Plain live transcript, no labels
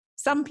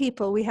Some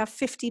people we have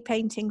 50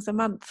 paintings a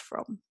month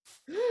from.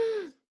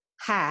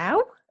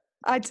 How?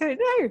 I don't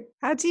know.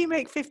 How do you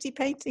make 50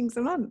 paintings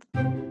a month?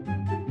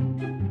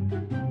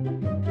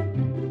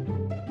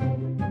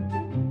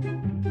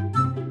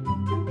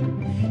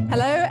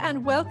 Hello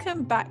and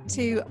welcome back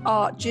to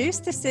Art Juice.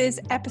 This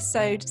is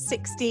episode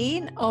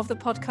 16 of the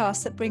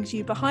podcast that brings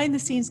you behind the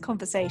scenes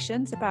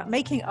conversations about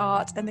making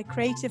art and the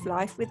creative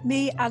life with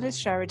me, Alice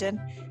Sheridan.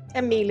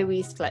 And me,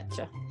 Louise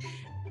Fletcher.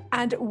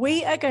 And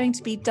we are going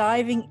to be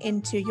diving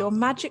into your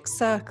magic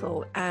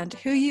circle and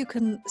who you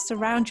can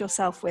surround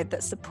yourself with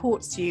that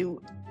supports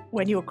you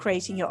when you're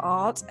creating your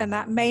art. And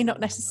that may not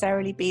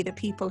necessarily be the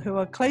people who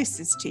are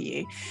closest to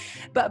you.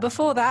 But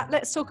before that,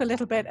 let's talk a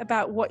little bit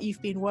about what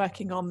you've been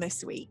working on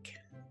this week.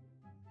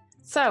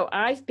 So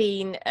I've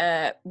been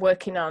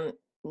working on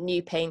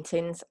new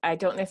paintings. I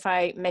don't know if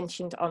I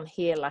mentioned on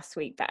here last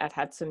week that I'd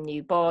had some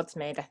new boards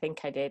made. I think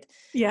I did.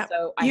 Yeah.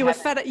 So you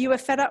were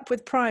fed up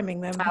with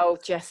priming them. Oh,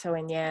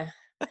 gessoing, yeah.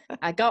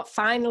 I got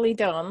finally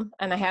done,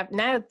 and I have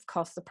now, of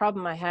course, the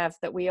problem I have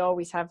that we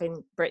always have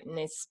in Britain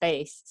is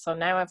space. So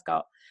now I've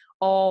got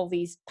all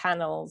these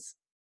panels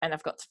and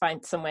I've got to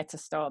find somewhere to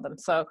store them.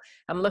 So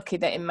I'm lucky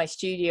that in my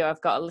studio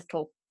I've got a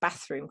little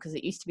bathroom, because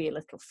it used to be a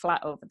little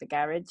flat over the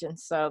garage, and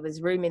so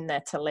there's room in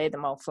there to lay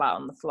them all flat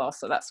on the floor,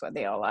 so that's where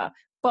they all are.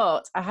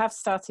 But I have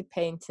started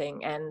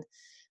painting, and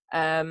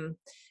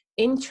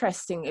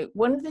interesting,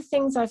 one of the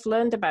things I've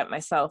learned about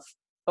myself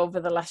over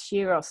the last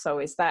year or so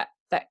is that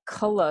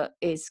colour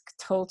is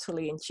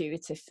totally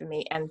intuitive for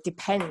me and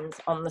depends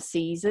on the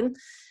season,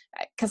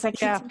 because I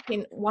keep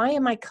thinking, why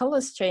are my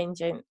colours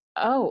changing?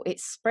 Oh,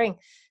 it's spring.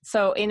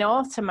 So in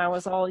autumn I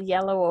was all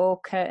yellow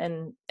ochre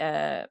and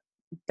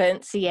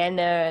burnt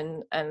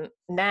sienna, and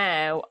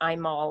now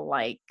I'm all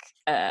like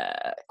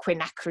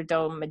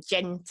quinacridone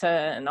magenta,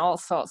 and all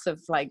sorts of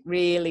like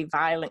really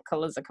violent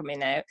colours are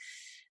coming out.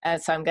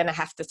 So I'm going to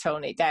have to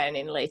tone it down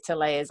in later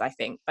layers, I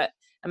think. But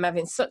I'm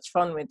having such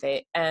fun with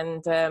it,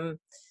 and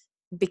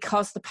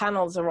because the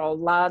panels are all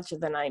larger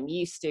than I'm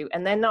used to,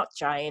 and they're not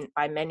giant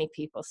by many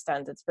people's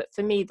standards, but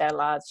for me they're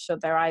large, so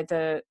they're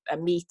either a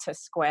metre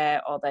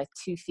square or they're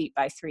 2 feet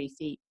by 3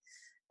 feet,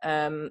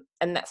 and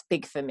that's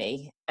big for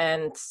me.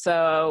 And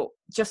so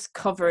just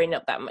covering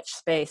up that much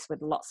space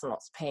with lots and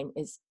lots of paint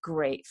is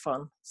great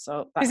fun.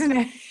 So that's, isn't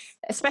it?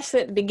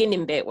 Especially at the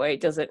beginning bit where it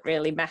doesn't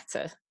really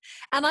matter.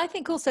 And I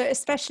think also,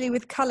 especially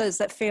with colours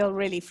that feel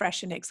really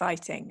fresh and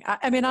exciting.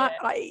 I mean, yeah.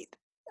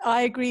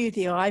 I agree with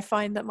you. I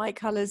find that my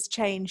colours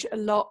change a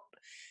lot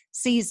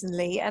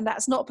seasonally, and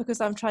that's not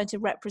because I'm trying to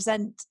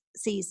represent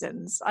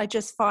seasons. I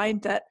just find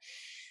that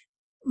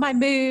my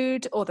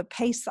mood or the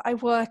pace that I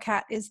work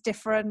at is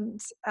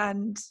different,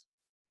 and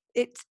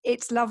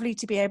it's lovely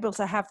to be able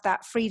to have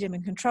that freedom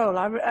and control.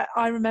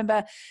 I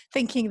remember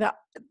thinking that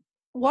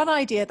one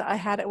idea that I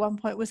had at one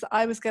point was that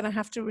I was going to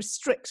have to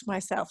restrict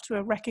myself to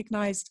a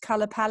recognized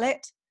color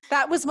palette.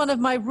 That was one of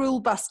my rule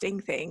busting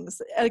things,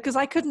 because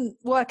I couldn't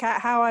work out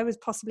how I was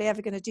possibly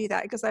ever going to do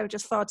that, because there were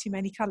just far too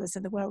many colors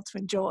in the world to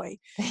enjoy.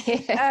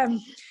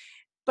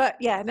 But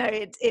yeah, no,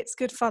 it's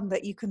good fun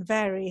that you can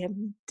vary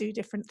and do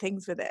different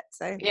things with it.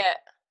 So yeah.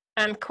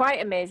 And quite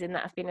amazing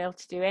that I've been able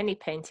to do any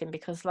painting,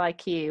 because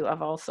like you,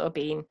 I've also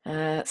been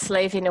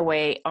slaving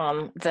away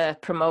on the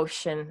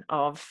promotion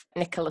of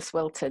Nicholas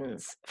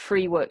Wilton's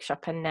free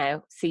workshop and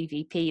now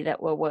CVP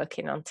that we're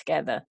working on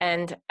together.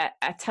 And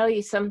I tell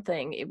you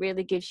something, it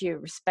really gives you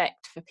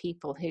respect for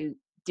people who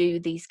do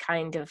these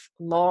kind of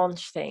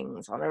launch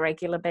things on a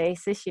regular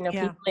basis. You know,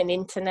 people in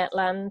internet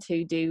land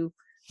who do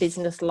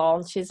business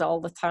launches all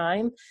the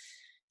time.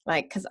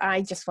 Like, because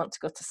I just want to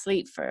go to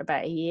sleep for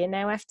about a year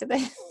now after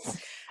this.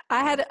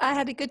 I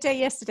had a good day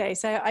yesterday,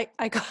 so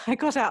I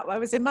got up. I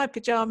was in my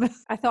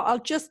pajamas. I thought I'll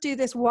just do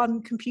this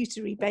one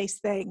computery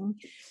based thing,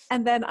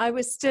 and then I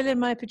was still in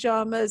my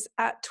pajamas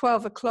at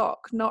 12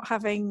 o'clock, not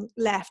having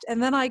left.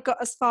 And then I got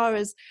as far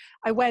as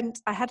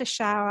I had a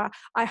shower.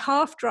 I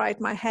half dried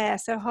my hair,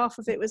 so half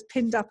of it was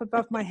pinned up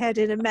above my head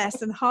in a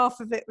mess, and half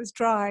of it was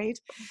dried.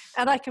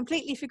 And I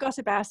completely forgot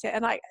about it.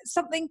 And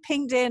something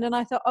pinged in, and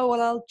I thought, oh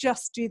well, I'll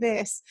just do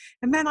this.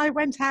 And then I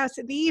went out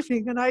in the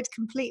evening, and I'd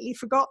completely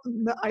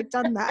forgotten that I'd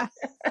done that.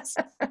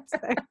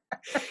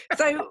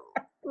 So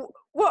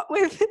what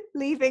with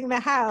leaving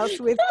the house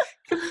with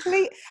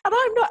complete, and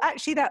I'm not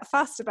actually that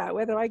fussed about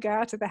whether I go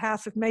out of the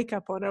house with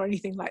makeup on or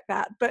anything like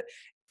that, but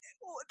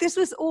this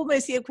was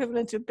almost the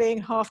equivalent of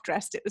being half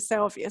dressed. It was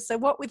so obvious. So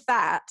what with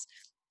that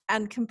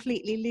and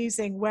completely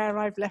losing where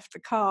I've left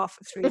the car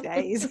for 3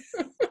 days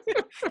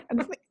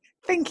and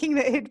thinking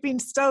that it had been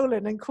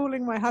stolen, and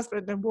calling my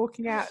husband and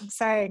walking out and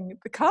saying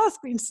the car's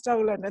been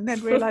stolen, and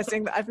then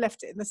realizing that I've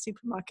left it in the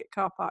supermarket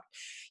car park.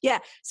 Yeah,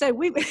 so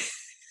we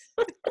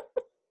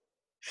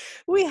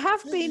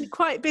have been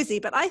quite busy,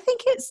 but I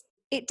think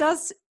it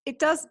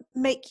does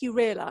make you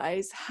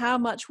realize how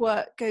much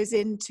work goes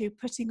into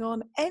putting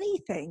on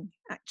anything,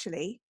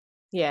 actually.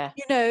 Yeah.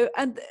 You know,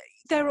 and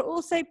there are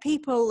also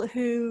people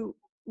who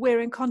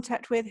we're in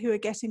contact with who are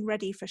getting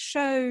ready for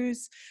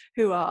shows,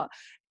 who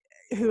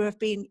have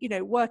been, you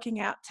know, working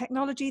out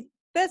technology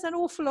there's an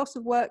awful lot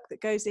of work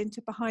that goes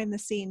into behind the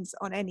scenes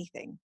on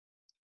anything.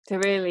 There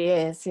really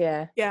is,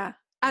 yeah. Yeah.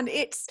 And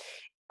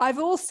I've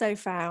also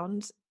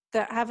found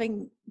that,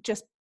 having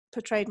just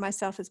portrayed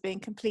myself as being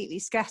completely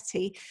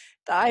scatty,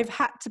 that I've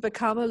had to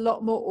become a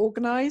lot more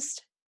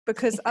organized,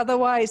 because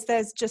otherwise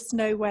there's just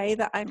no way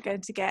that I'm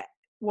going to get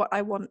what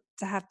I want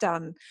to have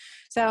done.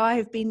 So I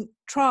have been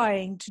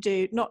trying to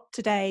do, not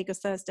today because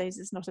Thursdays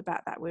is not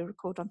about that, we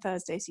record on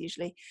Thursdays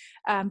usually,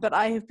 but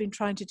I have been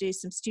trying to do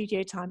some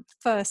studio time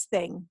first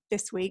thing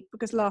this week,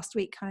 because last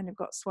week kind of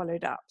got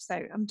swallowed up. So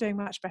I'm doing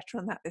much better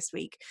on that this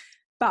week,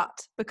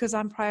 but because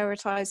I'm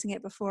prioritizing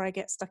it before I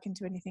get stuck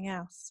into anything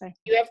else. So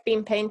you have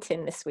been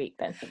painting this week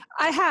then?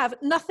 I have.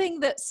 Nothing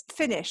that's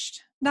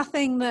finished,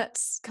 nothing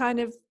that's kind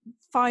of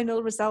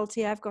final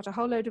resulty. I've got a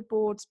whole load of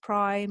boards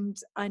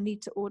primed. I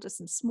need to order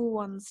some small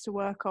ones to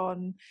work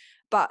on,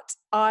 but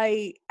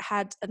I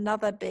had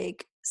another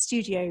big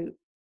studio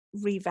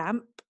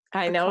revamp.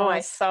 I know, I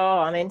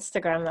saw on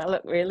Instagram that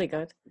looked really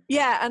good.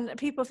 Yeah, and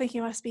people think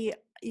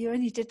you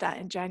only did that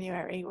in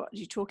January, what are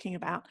you talking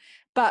about?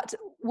 But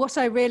what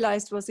I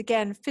realized was,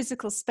 again,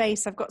 physical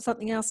space. I've got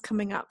something else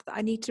coming up that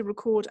I need to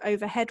record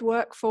overhead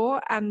work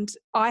for, and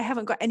I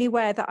haven't got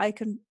anywhere that I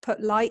can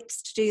put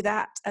lights to do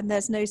that, and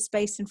there's no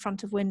space in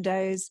front of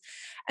windows.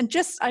 And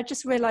I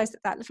just realized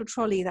that little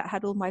trolley that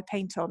had all my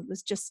paint on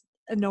was just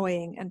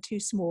annoying and too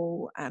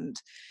small,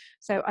 and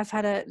so I've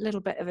had a little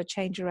bit of a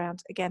change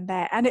around again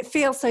there, and it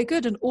feels so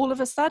good. And all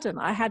of a sudden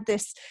I had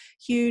this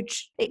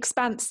huge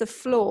expanse of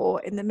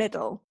floor in the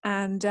middle,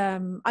 and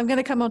I'm going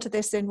to come onto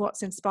this in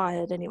what's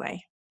inspired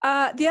anyway.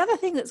 The other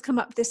thing that's come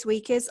up this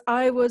week is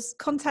I was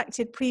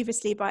contacted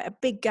previously by a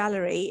big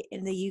gallery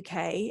in the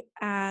UK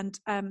and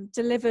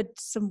delivered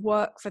some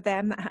work for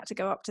them that had to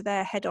go up to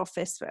their head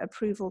office for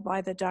approval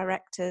by the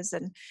directors.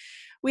 And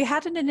we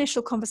had an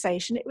initial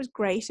conversation. It was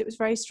great. It was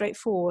very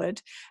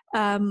straightforward.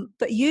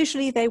 But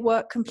usually they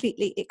work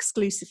completely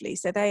exclusively.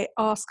 So they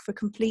ask for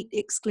complete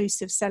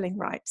exclusive selling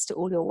rights to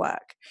all your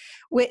work,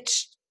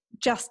 which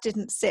just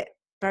didn't sit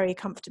very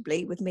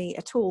comfortably with me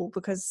at all,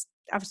 because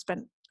I've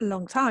spent a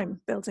long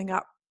time building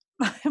up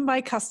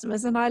my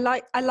customers, and I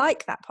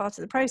like that part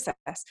of the process.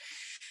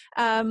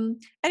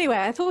 Anyway,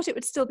 I thought it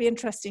would still be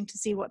interesting to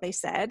see what they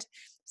said.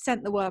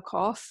 Sent the work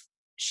off.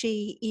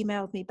 She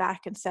emailed me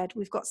back and said,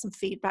 we've got some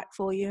feedback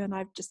for you. And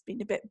I've just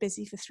been a bit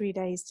busy for 3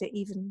 days to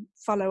even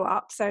follow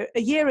up. So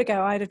a year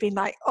ago, I'd have been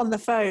like on the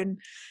phone,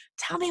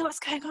 tell me what's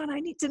going on.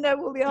 I need to know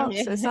all the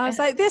answers. And I was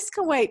like, this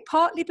can wait,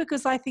 partly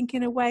because I think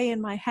in a way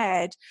in my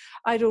head,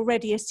 I'd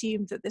already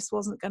assumed that this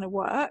wasn't going to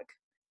work.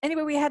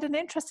 Anyway, we had an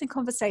interesting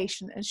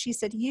conversation, and she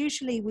said,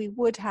 usually we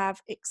would have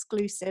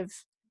exclusive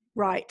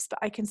rights, but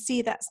I can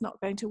see that's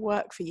not going to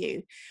work for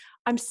you.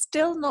 I'm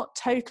still not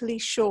totally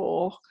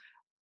sure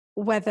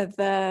whether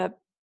the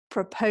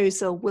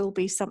proposal will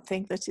be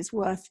something that is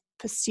worth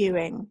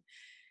pursuing.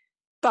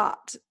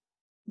 But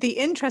the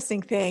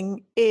interesting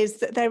thing is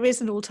that there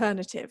is an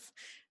alternative.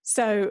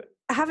 So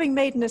having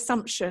made an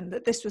assumption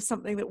that this was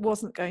something that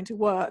wasn't going to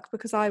work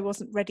because I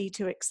wasn't ready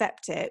to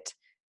accept it,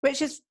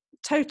 which is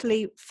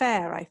totally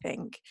fair, I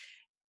think,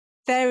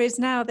 there is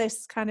now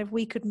this kind of,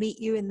 we could meet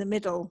you in the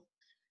middle.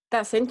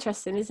 That's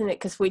interesting, isn't it?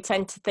 Because we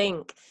tend to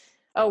think,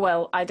 oh,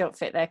 well, I don't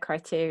fit their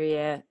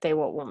criteria, they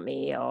won't want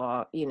me,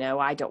 or,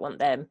 I don't want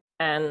them.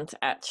 And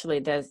actually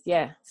there's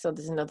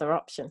another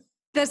option.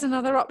 There's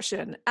another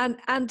option.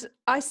 And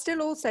I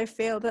still also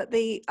feel that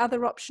the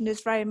other option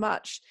is very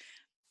much,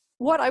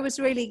 what I was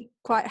really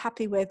quite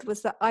happy with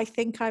was that I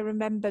think I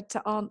remembered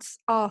to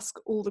ask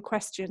all the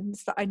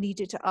questions that I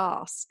needed to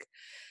ask.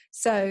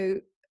 So,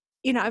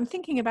 I'm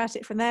thinking about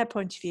it from their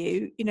point of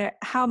view,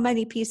 how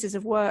many pieces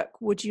of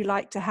work would you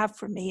like to have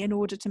from me in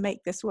order to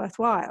make this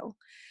worthwhile?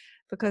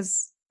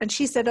 And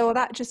she said, oh,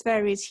 that just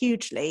varies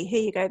hugely.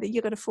 Here you go,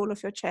 you're going to fall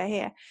off your chair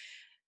here.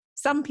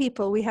 Some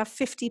people we have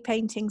 50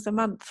 paintings a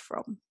month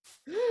from.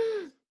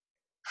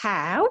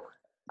 How?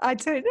 I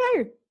don't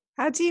know.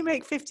 How do you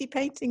make 50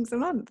 paintings a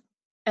month?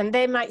 And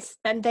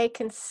they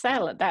can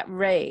sell at that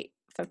rate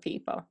for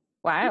people.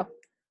 Wow.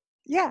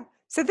 Yeah.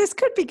 So this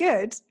could be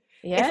good.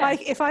 Yeah.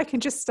 If I can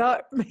just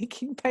start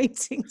making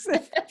paintings,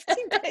 50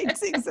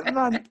 paintings a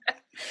month.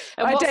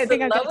 And I don't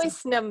think the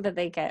lowest number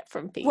they get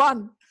from people?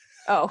 1.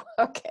 Oh,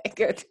 okay,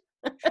 good.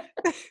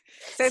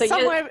 so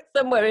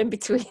somewhere in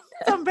between.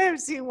 Somewhere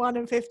between 1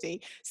 and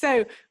 50.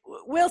 So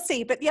we'll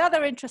see. But the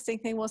other interesting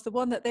thing was the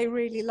one that they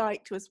really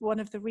liked was one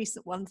of the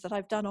recent ones that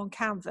I've done on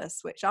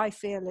canvas, which I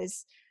feel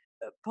is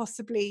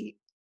possibly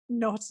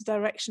not a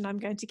direction I'm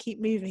going to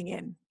keep moving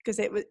in, because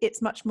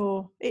it's much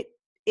more,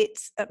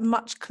 it's a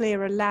much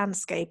clearer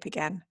landscape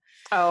again.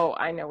 Oh,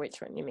 I know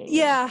which one you mean.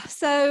 Yeah,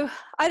 so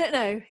I don't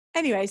know.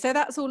 Anyway, so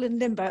that's all in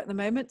limbo at the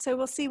moment, so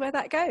we'll see where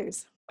that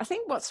goes. I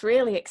think what's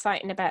really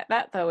exciting about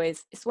that, though,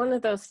 is it's one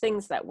of those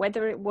things that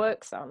whether it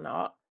works or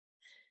not,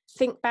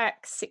 think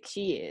back 6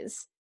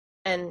 years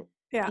and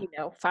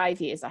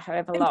 5 years or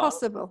however long.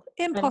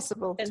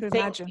 Impossible to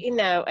imagine.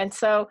 And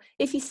so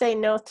if you say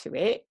no to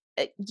it,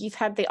 you've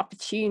had the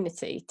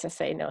opportunity to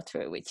say no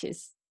to it, which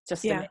is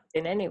just amazing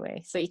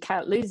anyway. So you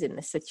can't lose in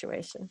this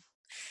situation.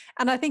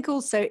 And I think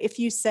also if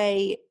you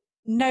say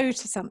no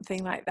to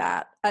something like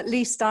that, at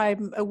least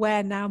I'm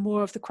aware now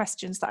more of the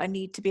questions that I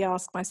need to be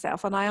asked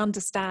myself, and I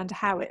understand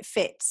how it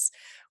fits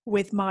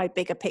with my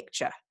bigger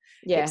picture.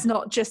 Yeah. It's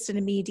not just an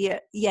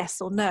immediate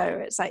yes or no.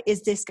 It's like,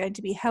 is this going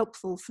to be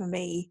helpful for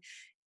me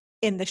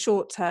in the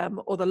short term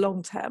or the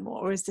long term,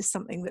 or is this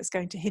something that's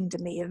going to hinder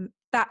me? And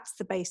that's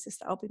the basis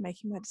that I'll be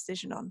making my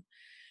decision on.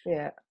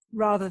 Yeah.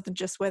 Rather than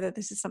just whether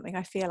this is something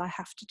I feel I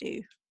have to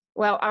do.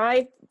 Well,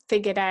 I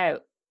figured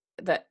out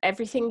that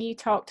everything you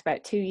talked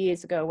about 2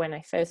 years ago when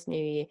I first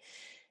knew you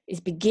is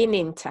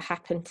beginning to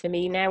happen to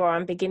me now, or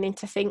I'm beginning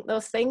to think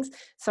those things.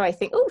 So I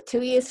think,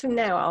 2 years from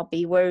now, I'll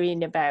be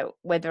worrying about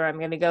whether I'm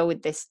going to go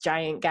with this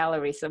giant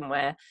gallery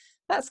somewhere.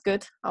 That's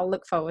good. I'll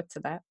look forward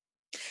to that.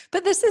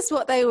 But this is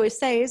what they always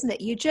say, isn't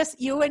it?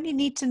 You only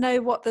need to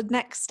know what the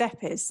next step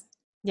is.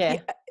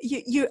 Yeah.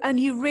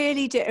 You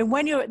really do. And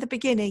when you're at the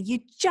beginning, you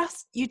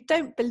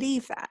don't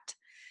believe that.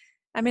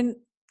 I mean,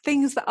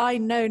 things that I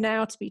know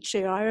now to be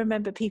true, I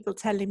remember people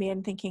telling me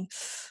and thinking,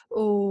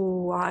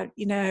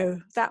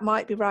 that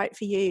might be right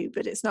for you,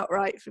 but it's not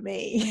right for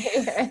me.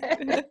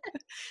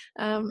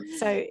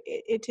 So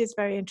it is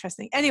very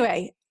interesting.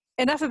 Anyway,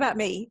 enough about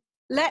me.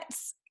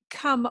 Let's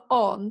come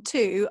on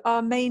to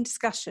our main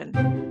discussion.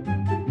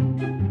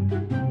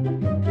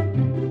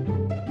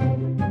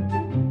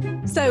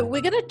 So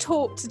we're going to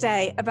talk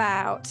today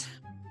about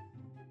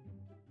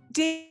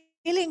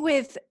dealing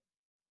with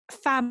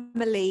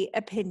family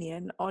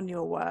opinion on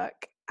your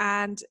work.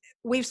 And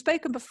we've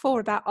spoken before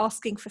about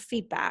asking for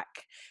feedback,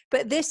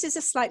 but this is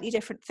a slightly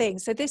different thing.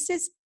 So this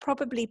is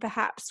probably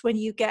perhaps when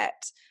you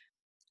get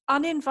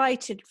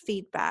uninvited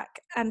feedback,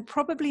 and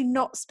probably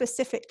not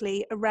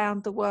specifically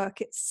around the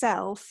work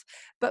itself,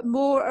 but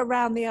more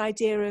around the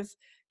idea of,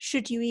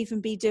 should you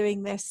even be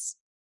doing this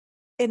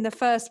in the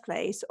first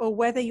place, or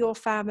whether your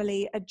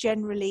family are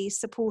generally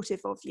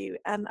supportive of you.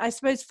 And I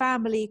suppose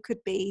family could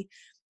be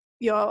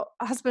your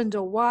husband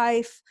or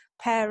wife,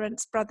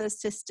 parents, brothers,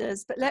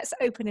 sisters, but let's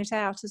open it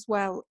out as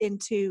well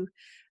into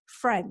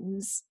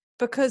friends,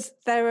 because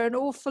there are an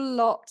awful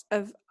lot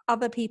of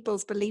other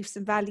people's beliefs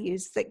and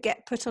values that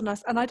get put on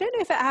us. And I don't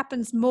know if it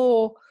happens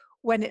more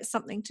when it's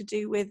something to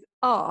do with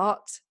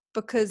art,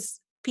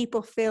 because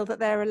people feel that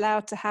they're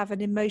allowed to have an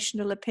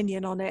emotional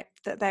opinion on it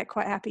that they're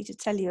quite happy to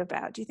tell you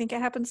about. Do you think it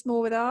happens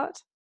more with art?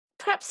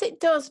 Perhaps it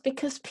does,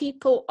 because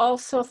people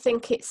also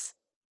think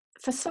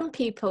for some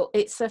people,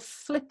 it's a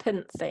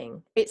flippant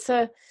thing. It's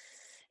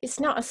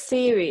not a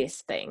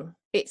serious thing.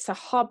 It's a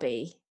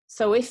hobby.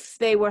 So if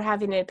they were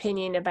having an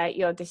opinion about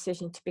your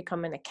decision to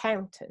become an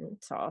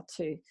accountant, or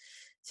to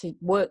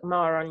work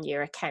more on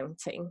your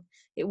accounting,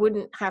 it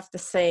wouldn't have the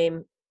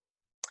same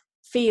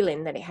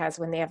feeling that it has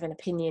when they have an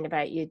opinion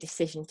about your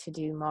decision to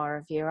do more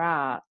of your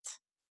art.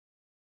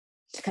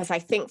 Because I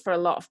think for a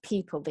lot of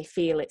people, they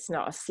feel it's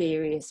not a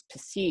serious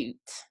pursuit.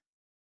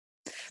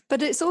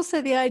 But it's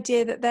also the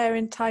idea that they're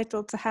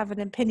entitled to have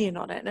an opinion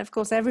on it. And of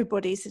course,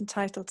 everybody's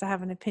entitled to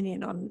have an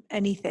opinion on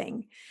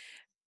anything.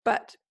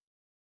 But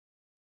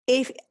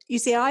if you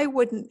see, I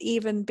wouldn't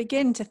even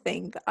begin to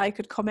think that I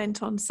could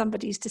comment on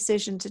somebody's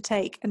decision to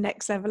take a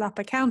next level up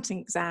accounting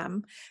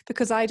exam,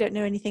 because I don't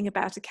know anything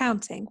about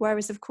accounting.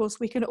 Whereas, of course,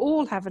 we can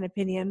all have an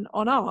opinion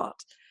on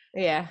art.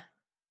 Yeah.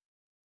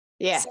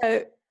 Yeah.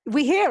 So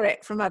we hear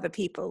it from other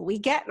people. We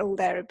get all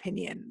their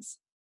opinions.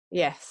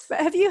 Yes.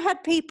 But have you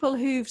had people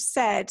who've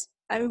said,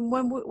 I mean,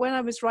 when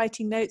I was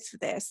writing notes for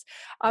this,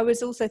 I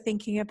was also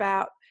thinking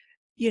about,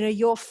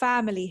 your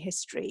family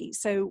history.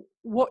 So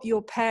what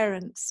your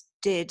parents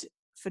did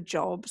for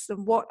jobs,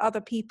 and what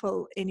other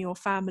people in your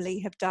family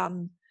have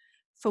done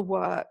for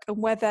work,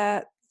 and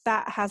whether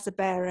that has a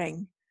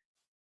bearing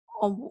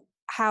on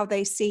how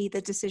they see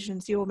the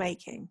decisions you're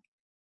making.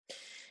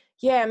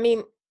 Yeah, I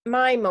mean,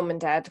 my mum and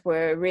dad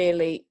were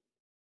really,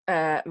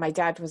 my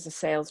dad was a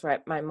sales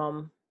rep, my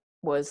mum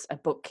was a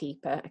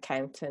bookkeeper,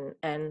 accountant,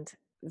 and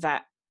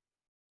that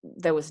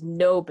there was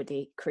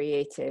nobody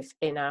creative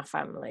in our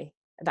family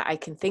that I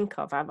can think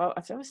of. I've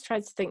always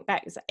tried to think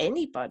back, is there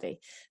anybody?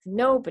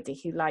 Nobody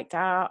who liked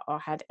art or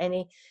had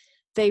any.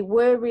 They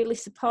were really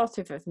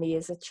supportive of me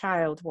as a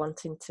child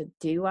wanting to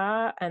do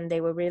art, and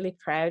they were really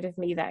proud of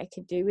me that I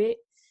could do it.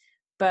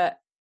 But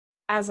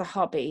as a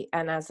hobby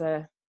and as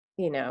a,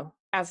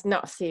 as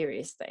not a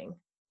serious thing.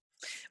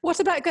 What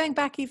about going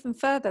back even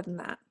further than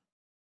that?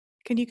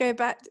 Can you go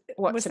back?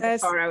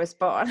 Before I was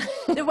born?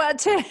 Well,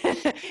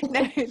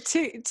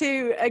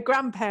 to a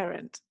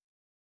grandparent.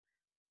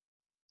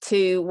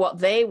 To what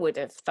they would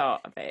have thought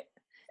of it.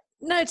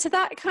 No, to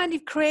that kind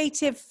of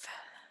creative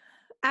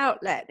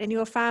outlet in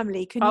your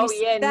family. Can you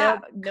see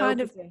that kind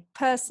of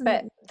person?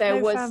 But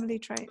there was family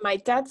trait. My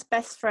dad's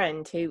best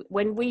friend, who,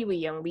 when we were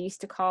young, we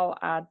used to call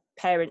our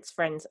parents'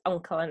 friends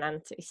uncle and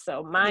auntie.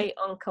 So my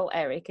uncle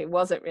Eric, it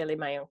wasn't really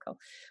my uncle,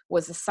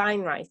 was a sign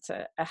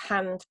writer, a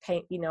hand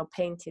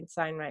painting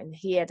sign writer. And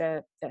he had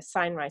a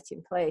sign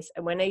writing place.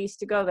 And when I used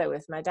to go there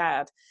with my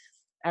dad,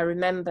 I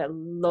remember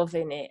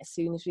loving it as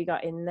soon as we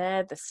got in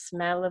there, the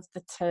smell of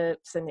the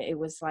turps, and it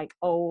was like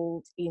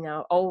old,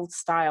 old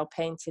style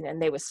painting.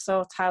 And they were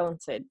so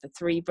talented, the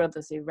three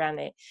brothers who ran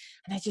it.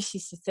 And I just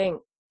used to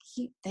think,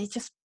 they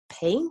just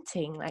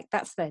painting, like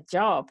that's their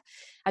job.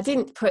 I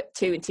didn't put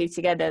two and two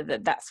together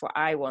that that's what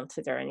I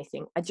wanted or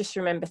anything. I just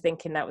remember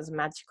thinking that was a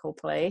magical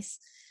place,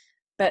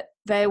 but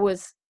there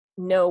was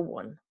no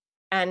one.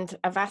 And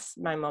I've asked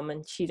my mum,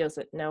 and she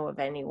doesn't know of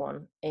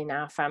anyone in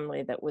our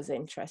family that was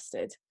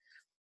interested.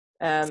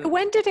 So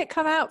when did it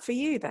come out for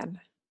you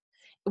then?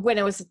 When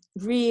I was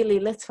really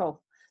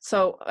little.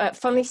 So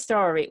funny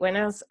story, when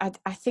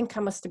I think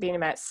I must have been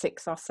about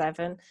 6 or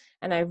 7,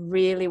 and I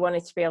really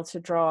wanted to be able to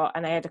draw,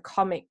 and I had a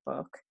comic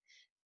book,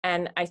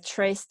 and I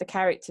traced the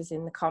characters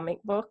in the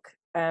comic book,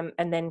 and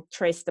then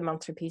traced them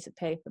onto a piece of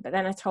paper. But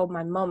then I told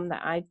my mum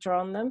that I'd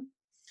drawn them,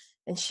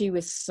 and she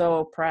was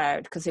so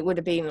proud, because it would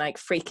have been like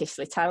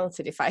freakishly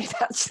talented if I had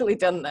actually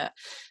done that.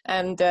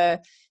 And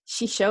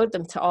she showed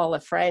them to all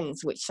her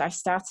friends, which I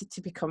started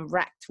to become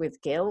racked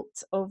with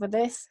guilt over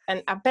this.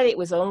 And I bet it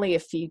was only a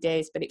few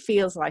days, but it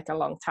feels like a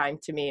long time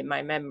to me in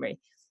my memory.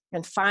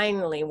 And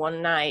finally,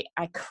 one night,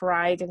 I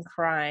cried and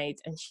cried,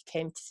 and she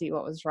came to see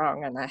what was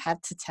wrong. And I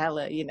had to tell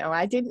her,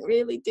 I didn't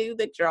really do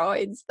the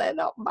drawings. They're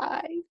not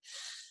mine.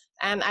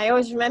 And I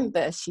always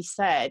remember she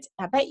said,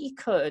 I bet you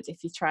could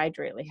if you tried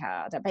really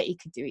hard. I bet you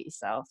could do it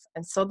yourself.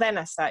 And so then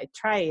I started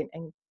trying,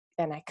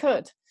 and I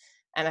could.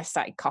 And I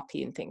started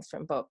copying things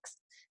from books.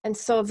 And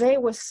so they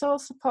were so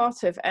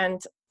supportive. And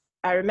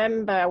I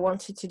remember I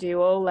wanted to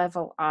do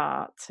O-level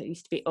art. It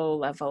used to be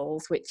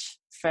O-levels, which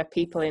for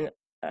people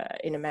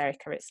in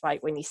America, it's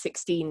like when you're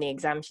 16, the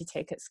exams you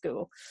take at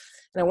school.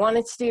 And I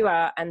wanted to do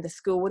art, and the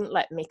school wouldn't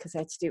let me because I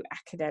had to do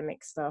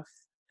academic stuff.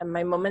 And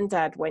my mum and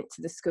dad went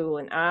to the school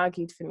and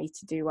argued for me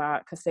to do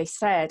art, because they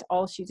said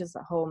all she does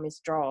at home is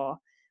draw.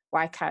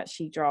 Why can't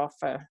she draw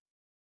for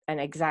an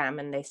exam?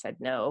 And they said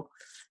no,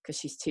 because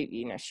she's too,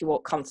 she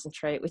won't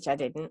concentrate, which I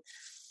didn't.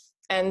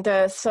 And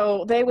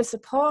so they were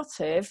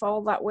supportive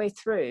all that way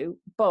through.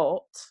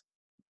 But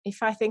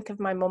if I think of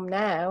my mum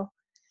now,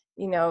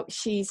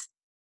 she's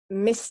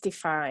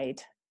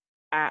mystified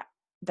at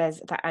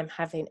that I'm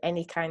having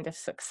any kind of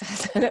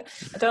success.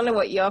 I don't know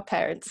what your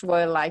parents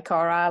were like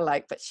or are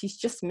like, but she's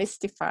just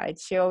mystified.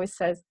 She always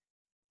says,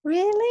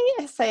 really?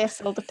 I say I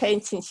sold a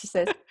painting. She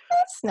says,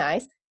 that's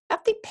nice.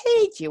 Have they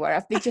paid you, or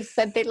have they just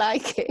said they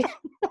like it?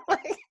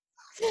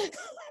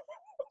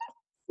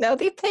 No,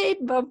 they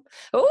paid, Mum.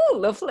 Oh,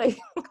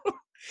 lovely.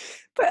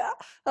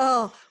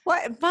 But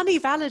money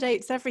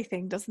validates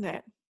everything, doesn't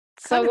it?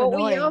 So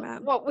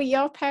what were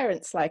your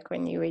parents like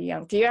when you were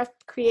young? Do you have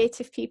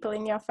creative people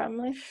in your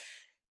family?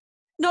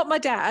 Not my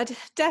dad,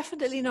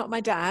 definitely not my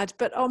dad,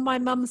 but on my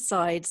mum's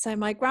side. So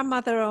my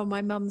grandmother on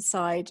my mum's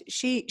side,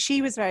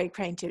 she was very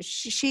creative.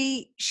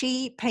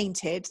 She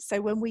painted. So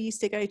when we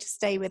used to go to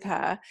stay with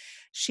her,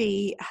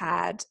 she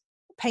had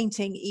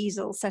painting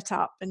easel set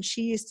up, and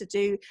she used to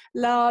do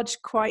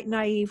large, quite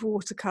naive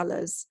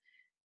watercolors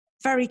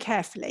very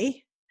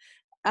carefully.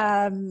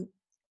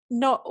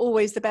 Not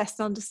always the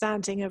best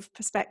understanding of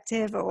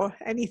perspective or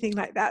anything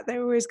like that. They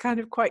were always kind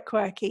of quite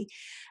quirky.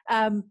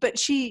 But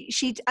she,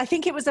 I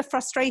think it was a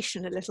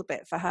frustration a little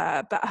bit for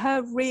her, but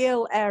her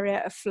real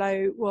area of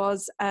flow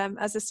was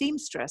as a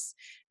seamstress.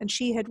 And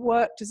she had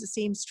worked as a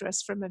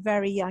seamstress from a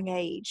very young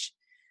age,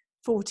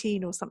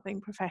 14 or something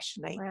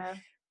professionally. Wow.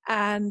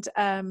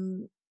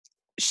 And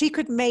she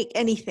could make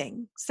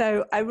anything.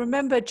 So I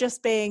remember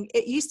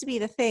it used to be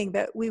the thing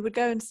that we would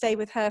go and stay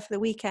with her for the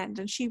weekend,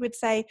 and she would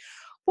say,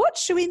 what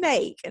should we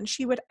make? And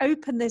she would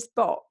open this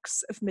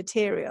box of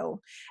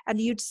material,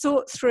 and you'd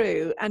sort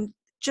through and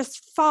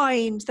just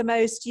find the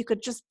most, you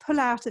could just pull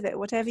out of it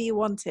whatever you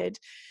wanted.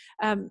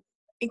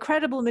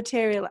 Incredible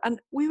material.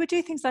 And we would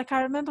do things like,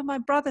 I remember my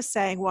brother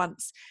saying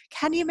once,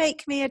 can you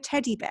make me a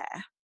teddy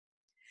bear?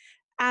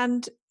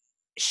 And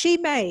she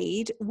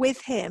made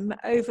with him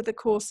over the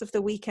course of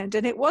the weekend,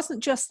 and it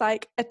wasn't just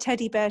like a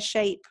teddy bear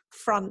shape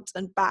front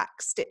and back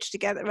stitched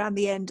together around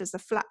the end as a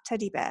flat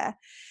teddy bear.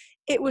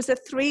 It was a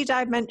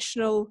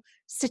 3-dimensional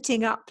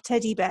sitting up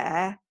teddy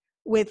bear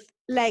with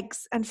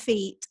legs and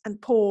feet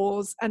and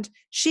paws, and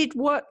she'd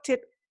worked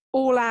it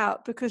all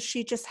out because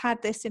she just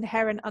had this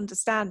inherent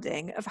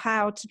understanding of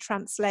how to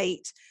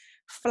translate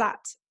flat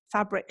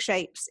fabric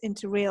shapes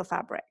into real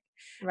fabric.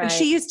 Right. And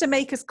she used to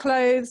make us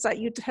clothes, like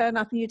you'd turn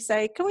up and you'd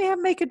say, can we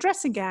make a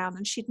dressing gown?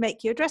 And she'd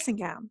make you a dressing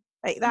gown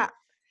like that.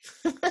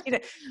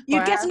 You'd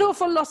wow. get an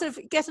awful lot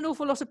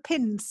of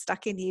pins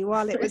stuck in you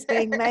while it was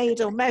being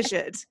made or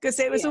measured, because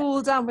it was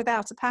all done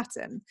without a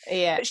pattern.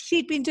 Yeah. But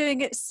she'd been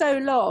doing it so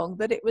long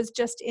that it was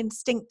just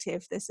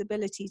instinctive, this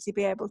ability to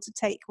be able to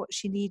take what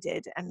she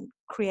needed and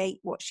create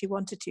what she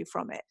wanted to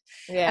from it.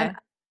 Yeah.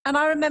 And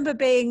I remember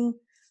being,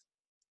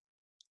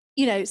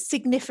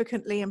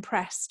 significantly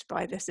impressed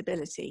by this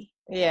ability.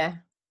 Yeah.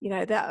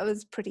 That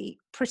was pretty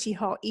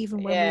hot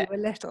even when we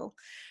were little.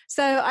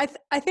 So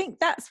I think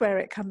that's where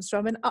it comes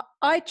from. And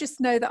I just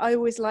know that I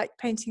always liked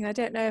painting. I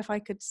don't know if I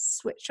could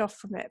switch off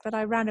from it, but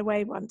I ran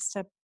away once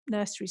to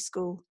nursery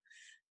school,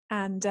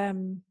 and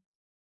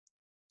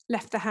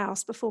left the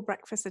house before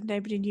breakfast and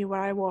nobody knew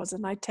where I was,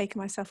 and I'd taken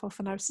myself off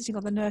and I was sitting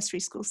on the nursery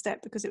school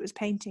step because it was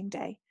painting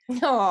day.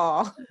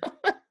 Oh.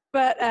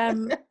 But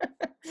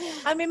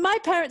I mean, my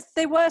parents,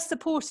 they were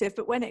supportive,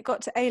 but when it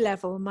got to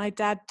A-level, my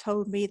dad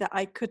told me that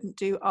I couldn't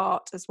do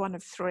art as one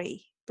of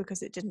 3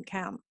 because it didn't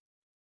count.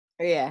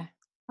 Yeah.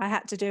 I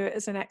had to do it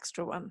as an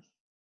extra one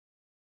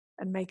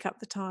and make up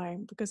the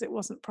time because it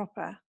wasn't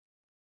proper.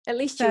 At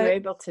least you were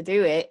able to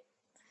do it.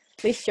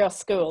 At least your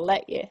school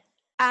let you.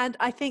 And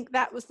I think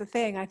that was the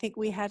thing. I think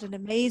we had an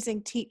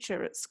amazing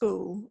teacher at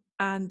school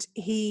and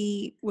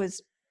he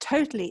was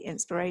totally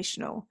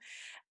inspirational.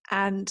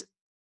 And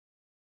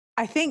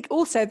I think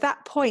also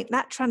that point,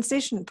 that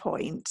transition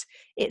point,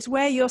 it's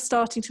where you're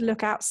starting to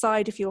look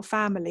outside of your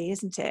family,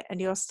 isn't it? And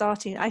you're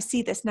starting, I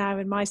see this now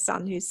in my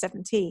son who's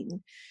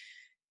 17,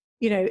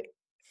 you know,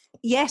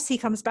 yes, he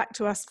comes back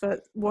to us for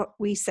what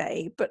we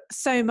say, but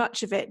so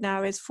much of it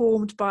now is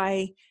formed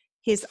by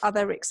his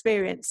other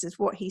experiences,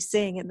 what he's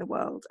seeing in the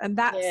world. And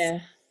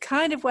that's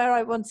kind of where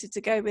I wanted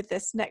to go with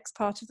this next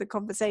part of the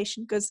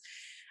conversation, because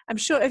I'm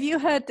sure, have you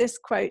heard this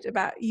quote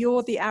about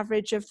you're the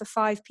average of the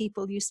 5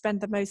 people you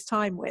spend the most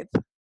time with?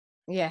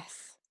 Yes.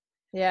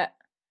 Yeah.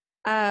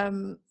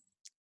 And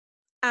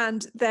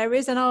there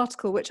is an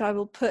article which I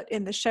will put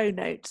in the show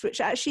notes, which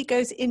actually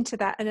goes into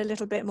that in a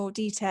little bit more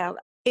detail.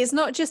 It's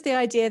not just the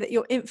idea that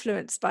you're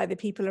influenced by the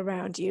people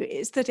around you,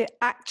 it's that it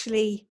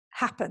actually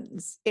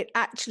happens. It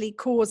actually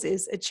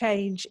causes a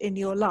change in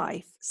your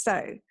life. So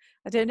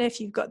I don't know if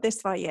you've got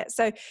this far yet.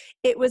 So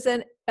it was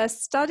a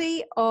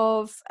study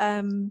of,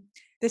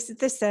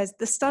 this says,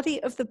 the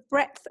study of the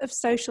breadth of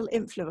social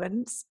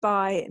influence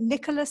by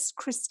Nicholas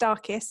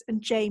Christakis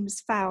and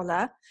James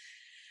Fowler.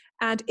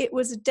 And it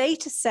was a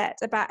data set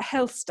about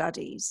health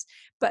studies,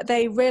 but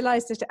they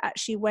realized that it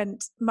actually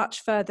went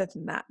much further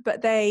than that.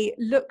 But they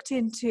looked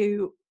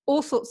into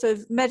all sorts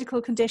of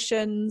medical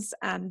conditions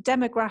and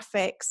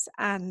demographics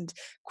and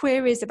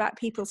queries about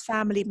people's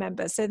family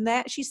members. And they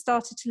actually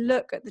started to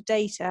look at the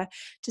data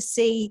to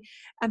see,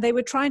 and they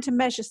were trying to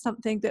measure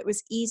something that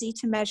was easy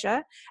to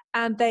measure.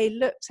 And they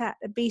looked at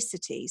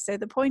obesity. So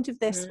the point of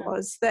this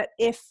was that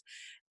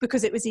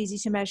because it was easy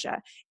to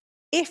measure,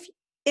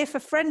 if a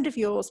friend of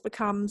yours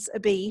becomes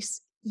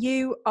obese,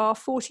 you are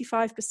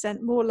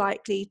 45% more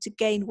likely to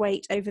gain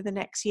weight over the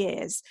next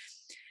years.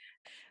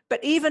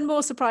 But even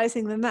more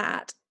surprising than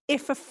that,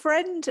 if a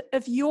friend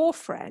of your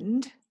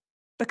friend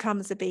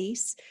becomes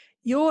obese,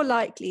 your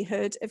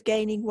likelihood of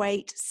gaining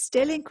weight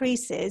still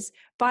increases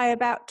by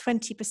about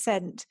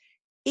 20%,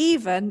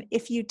 even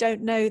if you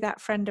don't know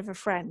that friend of a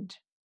friend.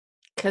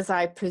 Because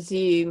I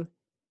presume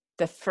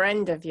the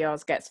friend of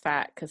yours gets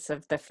fat because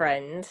of the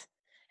friend,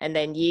 and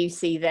then you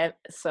see them,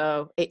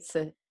 so it's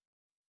a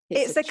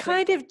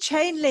kind of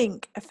chain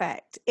link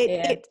effect.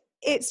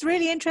 It's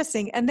really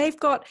interesting, and they've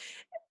got,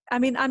 I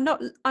mean,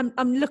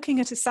 I'm looking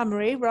at a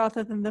summary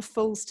rather than the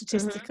full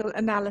statistical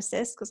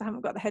analysis because I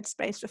haven't got the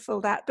headspace to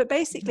fill that. But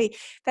basically,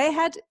 they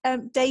had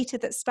data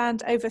that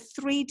spanned over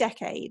 3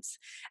 decades,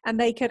 and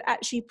they could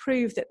actually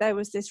prove that there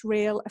was this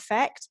real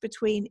effect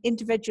between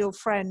individual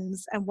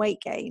friends and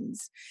weight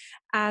gains.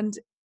 And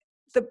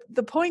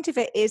the point of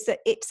it is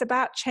that it's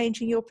about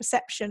changing your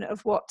perception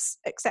of what's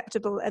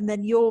acceptable, and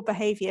then your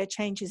behavior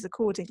changes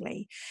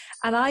accordingly.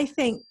 And I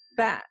think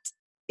that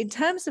in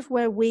terms of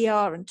where we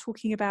are and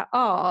talking about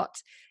art,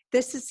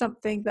 this is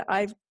something that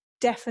I've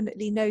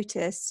definitely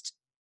noticed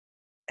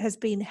has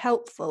been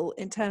helpful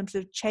in terms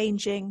of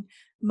changing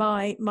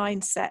my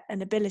mindset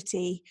and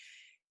ability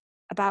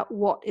about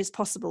what is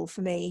possible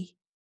for me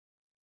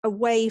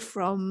away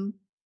from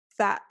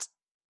that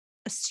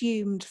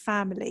assumed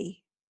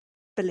family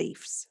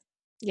beliefs.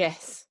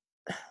 Yes,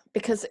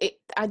 because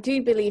I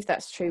do believe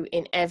that's true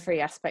in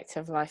every aspect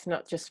of life,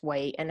 not just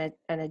weight, and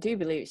I do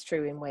believe it's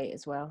true in weight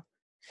as well.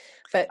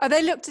 But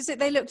they looked at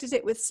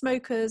it with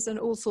smokers and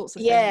all sorts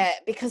of things.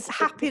 Because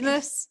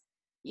happiness,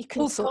 you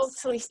can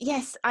totally,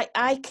 yes,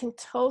 I can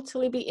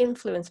totally be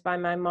influenced by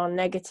my more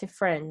negative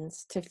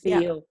friends to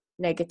feel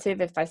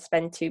negative if I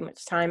spend too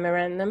much time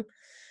around them.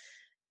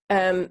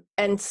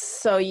 And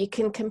so you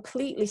can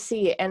completely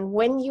see it. And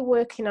when you're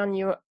working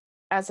on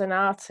as an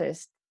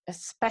artist,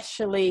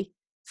 especially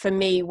for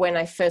me, when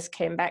I first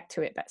came back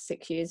to it about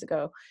 6 years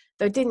ago,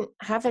 they didn't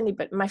have any,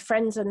 but my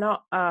friends are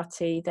not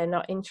arty. They're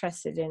not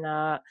interested in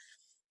art.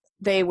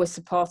 They were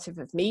supportive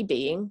of me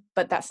being,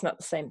 but that's not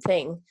the same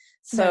thing.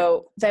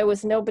 So there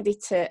was nobody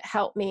to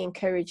help me,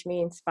 encourage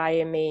me,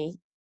 inspire me.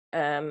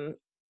 Nobody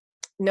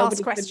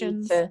ask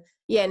questions.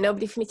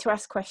 Nobody for me to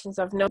ask questions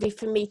of, nobody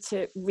for me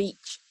to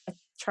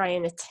try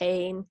and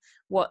attain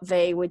what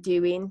they were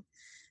doing.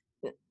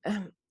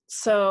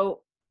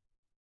 So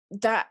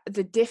that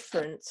the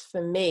difference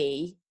for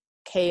me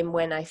came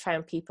when I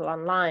found people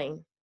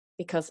online,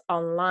 because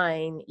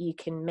online you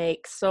can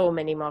make so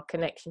many more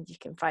connections, you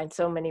can find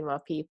so many more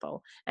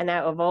people, and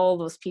out of all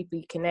those people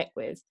you connect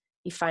with,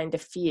 you find a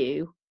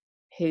few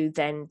who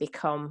then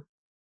become,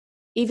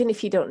 even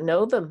if you don't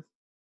know them.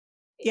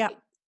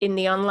 In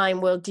the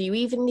online world,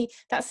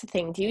 that's the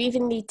thing, do you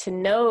even need to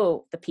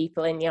know the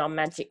people in your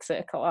magic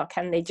circle, or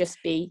can they just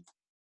be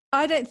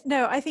I don't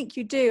know. I think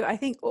you do. I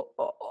think,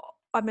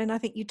 I mean, I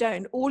think you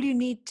don't. All you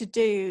need to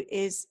do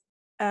is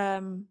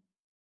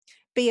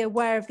be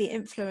aware of the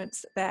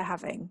influence that they're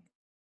having.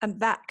 And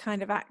that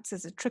kind of acts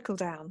as a trickle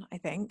down, I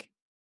think.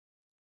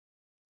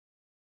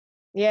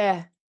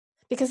 Yeah,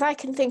 because I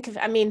can think of,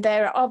 I mean,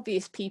 there are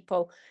obvious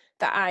people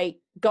that I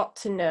got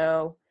to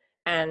know,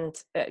 and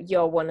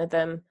you're one of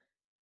them.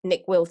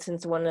 Nick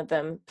Wilton's one of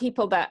them.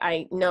 People that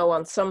I know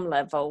on some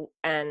level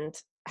and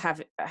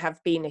have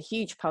been a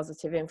huge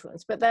positive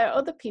influence. But there are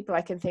other people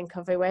I can think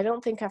of who I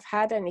don't think I've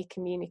had any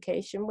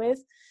communication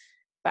with,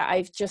 but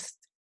I've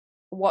just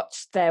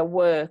watched their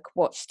work,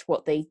 watched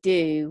what they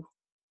do,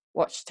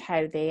 watched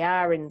how they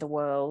are in the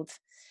world,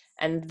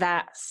 and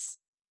that's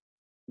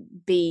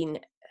been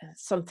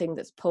something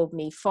that's pulled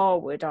me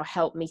forward or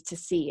helped me to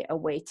see a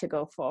way to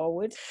go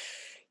forward.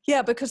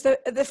 Yeah, because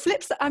the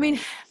flips, I mean,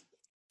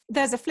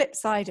 there's a flip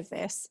side of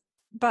this,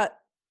 but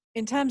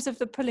in terms of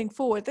the pulling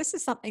forward, this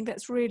is something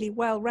that's really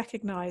well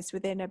recognized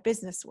within a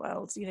business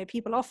world. You know,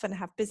 people often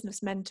have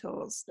business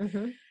mentors.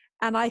 Mm-hmm.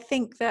 And I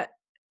think that,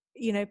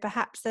 you know,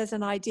 perhaps there's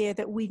an idea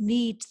that we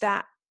need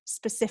that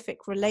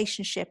specific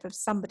relationship of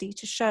somebody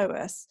to show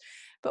us.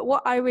 But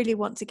what I really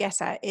want to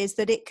get at is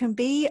that it can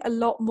be a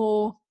lot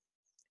more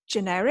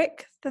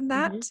generic than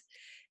that.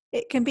 Mm-hmm.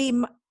 It can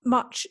be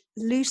much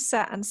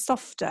looser and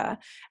softer,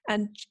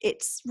 and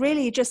it's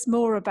really just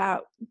more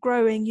about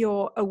growing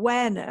your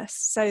awareness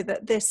so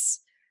that this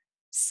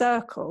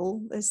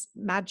circle, this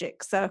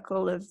magic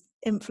circle of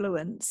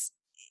influence,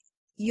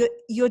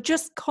 you're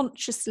just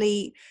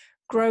consciously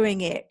growing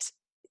it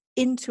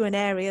into an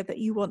area that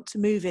you want to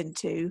move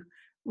into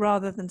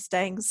rather than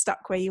staying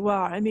stuck where you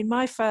are. I mean,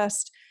 my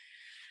first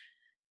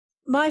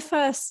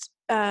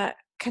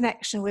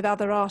connection with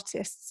other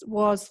artists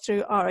was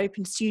through Art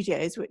Open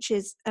Studios, which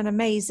is an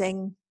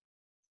amazing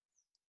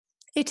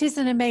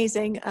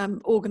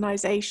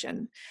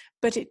organization,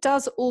 but it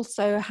does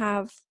also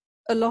have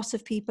a lot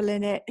of people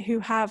in it who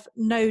have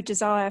no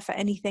desire for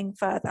anything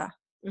further.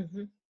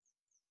 Mm-hmm.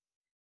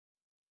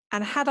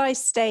 And had I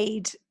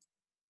stayed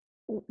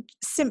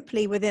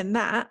simply within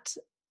that,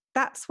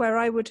 that's where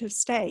I would have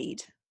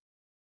stayed.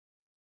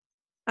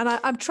 And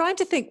I'm trying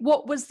to think,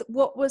 what was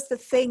the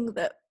thing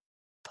that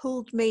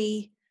pulled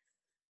me,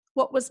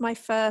 what was my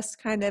first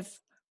kind of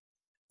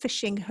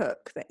fishing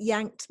hook that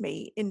yanked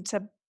me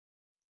into,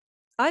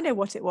 I know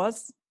what it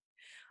was.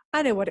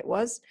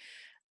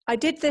 I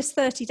did this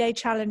 30-day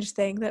challenge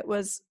thing that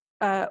was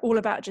all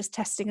about just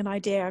testing an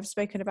idea. I've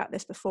spoken about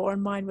this before,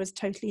 and mine was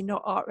totally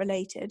not art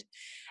related.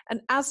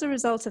 And as a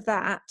result of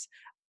that,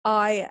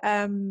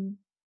 I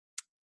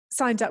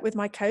signed up with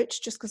my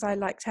coach just because I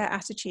liked her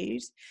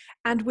attitude.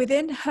 And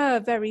within her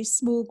very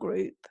small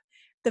group,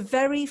 the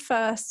very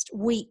first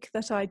week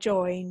that I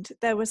joined,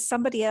 there was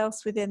somebody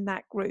else within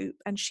that group,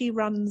 and she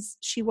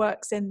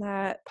works in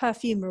the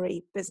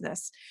perfumery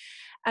business.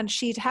 And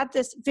she'd had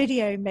this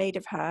video made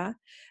of her,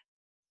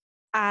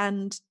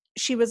 and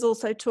she was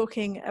also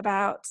talking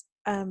about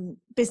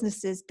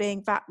businesses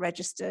being VAT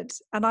registered.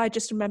 And I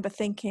just remember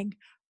thinking,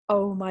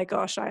 oh my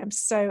gosh, I am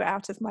so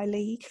out of my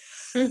league.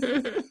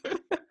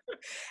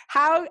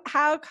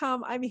 How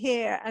come I'm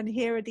here and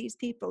here are these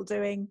people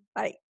doing,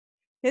 like,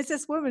 here's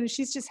this woman,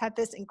 she's just had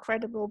this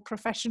incredible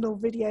professional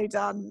video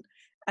done,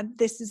 and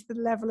this is the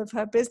level of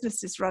her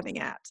business is running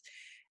at.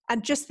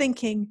 And just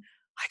thinking,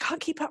 I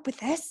can't keep up with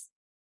this.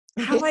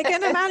 How am I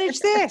going to manage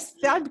this?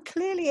 I'm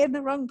clearly in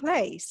the wrong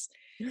place.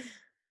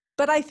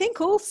 But I think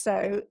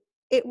also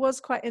it was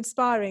quite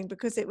inspiring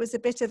because it was a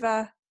bit of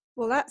a,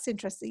 well, that's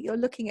interesting. You're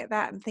looking at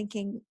that and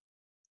thinking,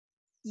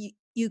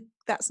 you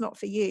that's not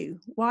for you.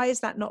 Why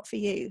is that not for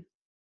you?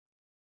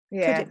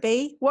 Yeah. Could it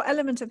be? What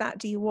element of that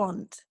do you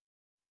want?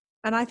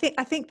 And I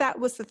think that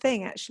was the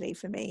thing actually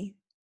for me.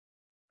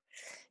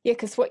 Yeah,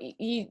 because what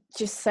you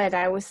just said,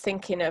 I was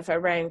thinking of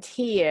around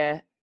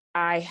here.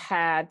 I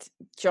had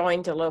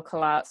joined a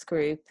local arts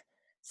group,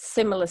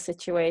 similar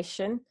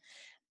situation.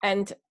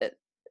 And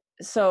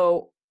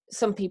so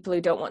some people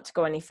who don't want to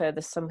go any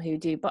further, some who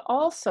do. But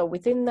also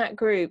within that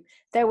group,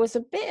 there was a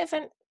bit of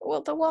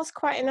there was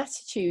quite an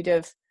attitude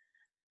of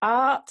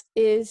art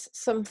is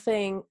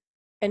something,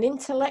 an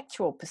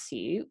intellectual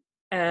pursuit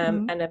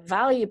and a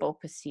valuable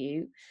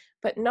pursuit,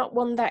 but not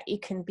one that you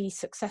can be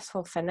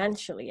successful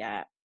financially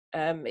at.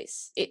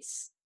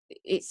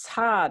 It's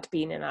hard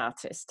being an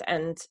artist,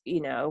 and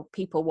you know,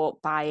 people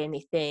won't buy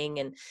anything,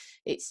 and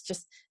it's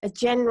just a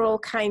general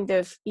kind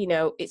of, you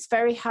know, it's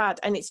very hard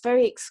and it's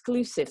very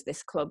exclusive,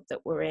 this club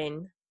that we're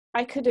in.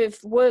 I could have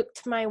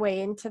worked my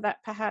way into that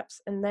perhaps,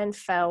 and then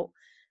felt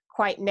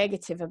quite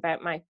negative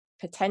about my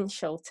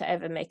potential to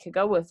ever make a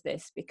go of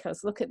this,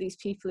 because look at these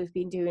people who've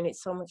been doing it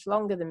so much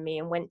longer than me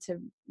and went to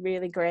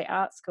really great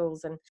art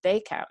schools and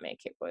they can't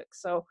make it work.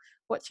 So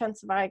what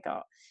chance have I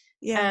got?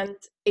 Yeah. And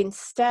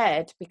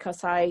instead,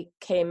 because I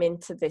came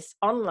into this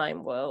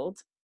online world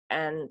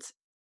and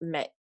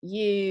met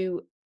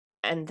you,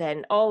 and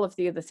then all of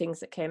the other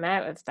things that came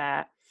out of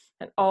that,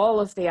 and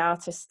all of the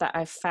artists that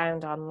I've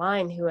found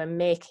online who are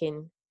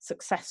making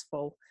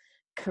successful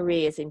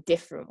careers in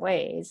different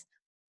ways,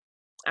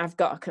 I've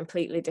got a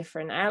completely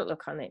different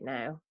outlook on it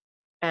now.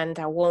 And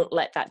I won't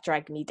let that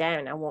drag me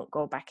down. I won't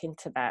go back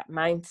into that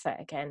mindset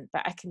again.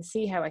 But I can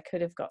see how I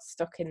could have got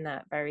stuck in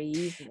that very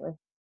easily.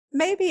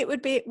 Maybe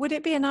would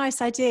it be a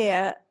nice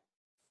idea?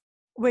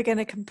 We're going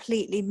to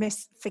completely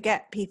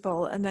forget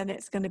people and then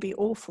it's going to be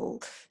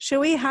awful. Shall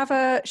we have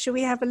a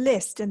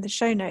list in the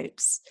show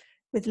notes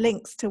with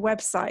links to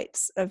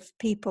websites of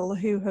people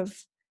who have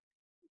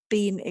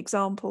been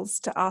examples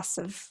to us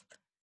of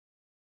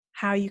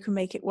how you can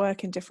make it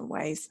work in different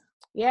ways?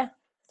 Yeah.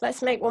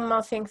 Let's make one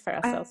more thing for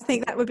ourselves. I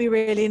think that would be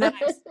really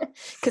nice.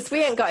 Because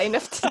we ain't got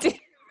enough to do.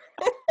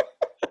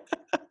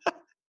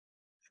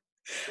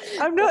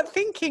 I'm not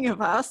thinking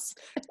of us.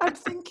 I'm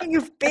thinking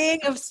of being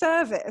of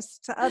service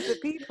to other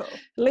people.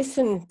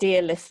 Listen,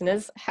 dear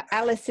listeners,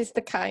 Alice is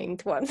the kind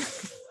one.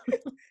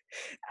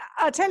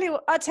 I'll tell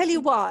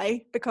you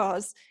why,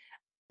 because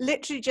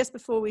literally just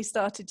before we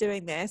started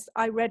doing this,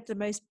 I read the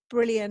most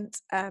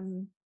brilliant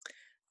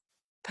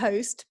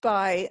post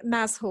by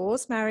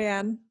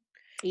Marianne,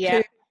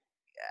 yeah,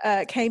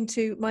 who came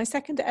to my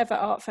second ever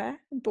art fair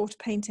and bought a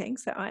painting,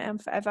 so I am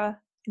forever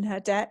in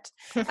her debt.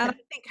 And I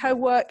think her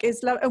work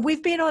is lovely. And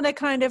we've been on a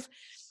kind of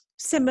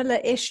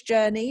similar-ish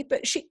journey,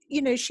 but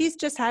she's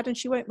just had, and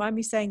she won't mind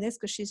me saying this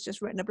because she's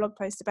just written a blog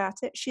post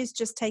about it, she's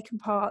just taken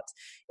part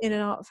in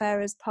an art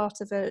fair as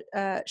part of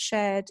a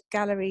shared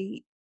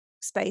gallery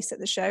space at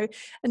the show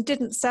and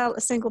didn't sell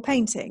a single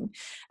painting.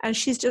 And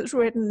she's just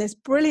written this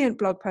brilliant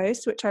blog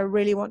post, which I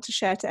really want to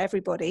share to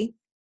everybody,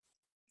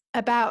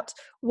 about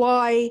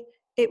why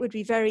it would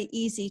be very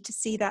easy to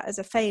see that as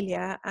a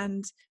failure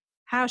and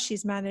how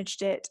she's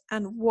managed it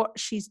and what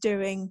she's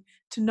doing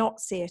to not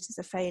see it as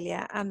a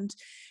failure. And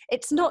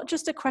it's not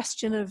just a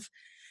question of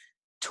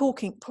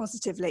talking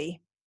positively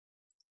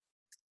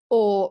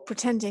or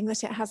pretending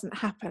that it hasn't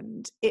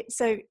happened. It's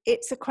a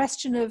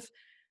question of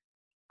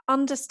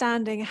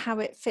understanding how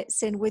it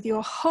fits in with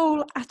your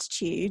whole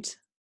attitude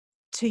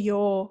to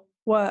your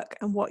work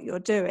and what you're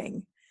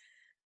doing.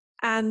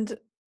 And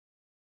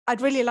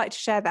I'd really like to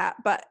share that,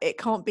 but it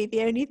can't be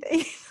the only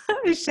thing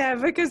I share,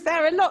 because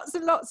there are lots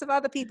and lots of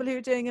other people who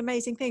are doing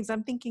amazing things.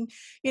 I'm thinking,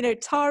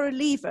 Tara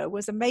Lever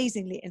was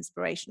amazingly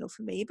inspirational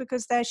for me,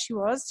 because there she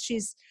was.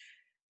 She's,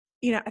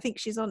 I think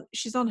she's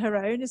on her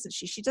own, isn't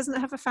she? She doesn't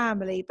have a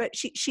family, but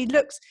she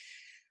looks,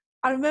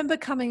 I remember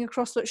coming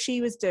across what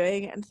she was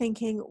doing and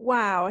thinking,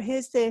 wow,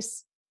 here's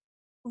this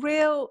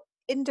real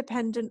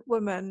independent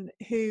woman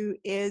who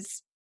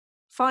is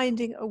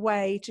finding a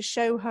way to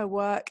show her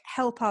work,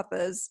 help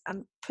others,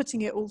 and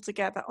putting it all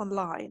together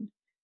online.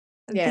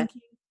 And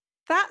thinking,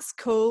 that's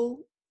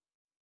cool.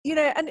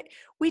 And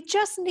we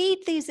just need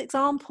these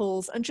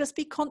examples and just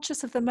be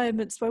conscious of the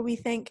moments where we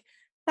think,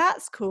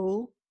 that's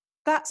cool,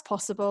 that's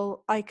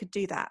possible, I could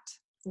do that.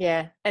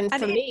 Yeah. And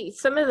for me,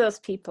 some of those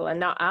people are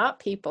not art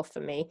people for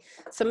me.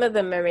 Some of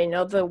them are in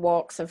other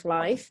walks of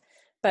life,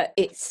 but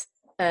it's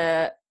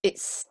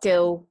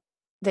still,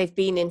 they've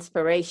been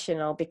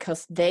inspirational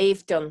because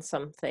they've done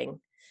something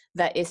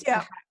that is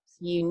perhaps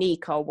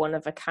unique or one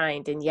of a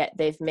kind, and yet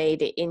they've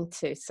made it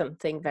into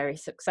something very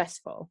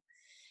successful.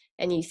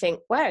 And you think,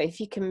 wow, if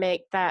you can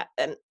make that,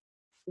 and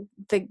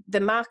the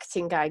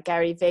marketing guy,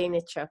 Gary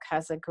Vaynerchuk,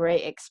 has a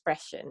great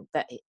expression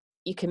that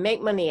you can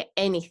make money at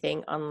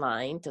anything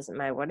online, doesn't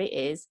matter what it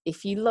is.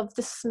 If you love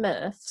the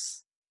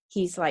Smurfs,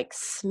 he's like,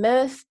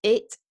 Smurf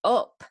it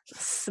up.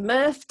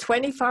 Smurf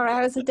 24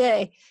 hours a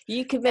day.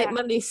 You can make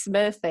money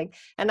smurfing.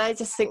 And I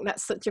just think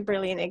that's such a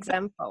brilliant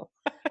example.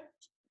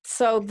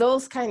 So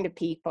those kind of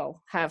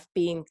people have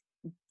been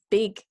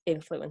big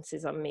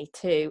influences on me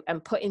too.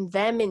 And putting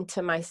them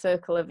into my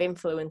circle of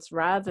influence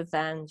rather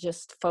than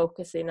just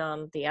focusing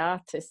on the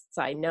artists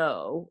I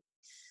know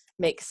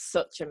makes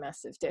such a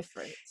massive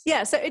difference.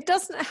 Yeah, so it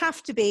doesn't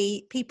have to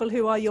be people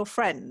who are your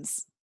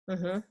friends.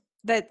 Mm-hmm.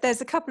 There's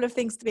a couple of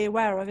things to be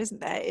aware of,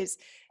 isn't there?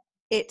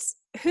 It's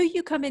who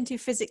you come into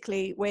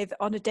physically with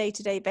on a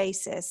day-to-day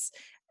basis.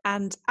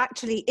 And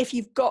actually, if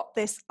you've got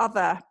this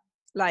other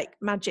like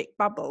magic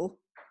bubble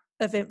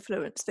of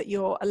influence that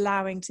you're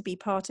allowing to be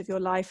part of your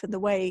life and the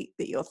way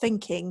that you're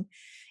thinking,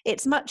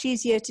 it's much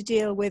easier to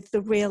deal with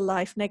the real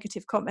life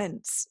negative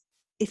comments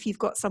if you've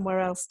got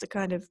somewhere else to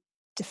kind of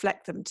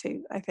deflect them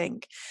to, I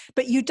think.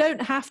 But you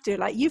don't have to,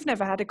 like, you've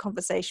never had a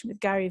conversation with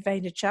Gary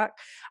Vaynerchuk.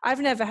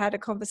 I've never had a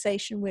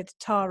conversation with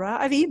Tara.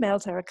 I've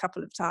emailed her a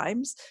couple of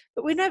times,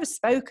 but we've never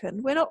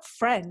spoken. We're not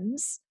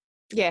friends.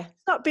 Yeah. She's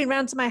not been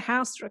round to my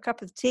house for a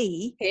cup of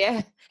tea.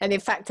 Yeah. And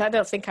in fact, I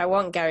don't think I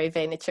want Gary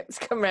Vaynerchuk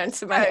to come round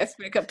to my house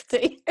for a cup of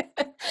tea.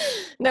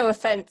 No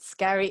offense,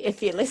 Gary,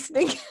 if you're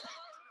listening.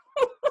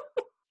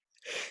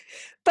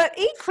 But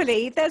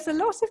equally, there's a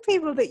lot of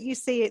people that you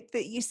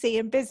see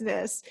in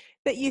business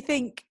that you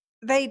think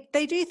they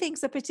do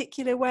things a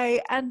particular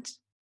way and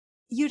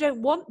you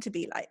don't want to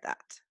be like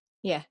that.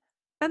 Yeah.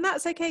 And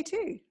that's okay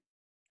too.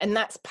 And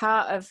that's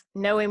part of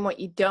knowing what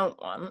you don't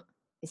want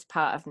is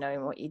part of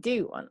knowing what you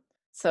do want.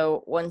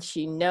 So once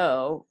you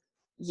know,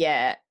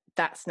 yeah,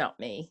 that's not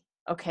me.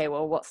 Okay,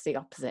 well, what's the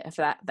opposite of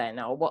that then?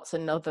 Or what's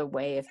another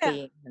way of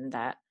being than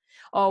that?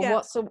 Or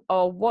Yeah.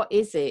 or what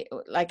is it,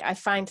 like I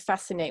find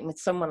fascinating with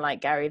someone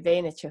like Gary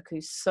Vaynerchuk,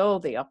 who's so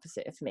the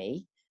opposite of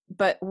me,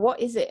 but what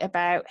is it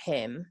about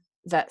him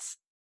that's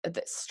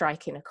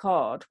striking a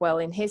chord? Well,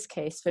 in his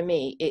case, for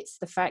me, it's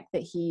the fact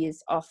that he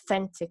is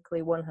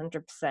authentically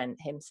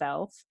 100%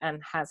 himself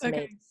and has made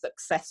Okay. a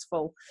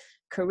successful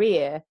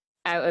career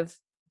out of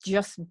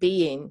just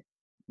being,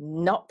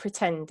 not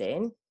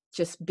pretending,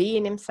 just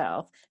being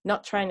himself,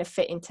 not trying to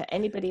fit into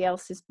anybody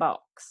else's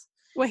box.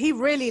 Well, he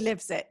really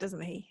lives it,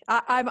 doesn't he?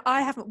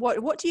 I haven't.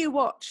 What do you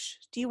watch?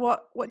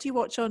 What do you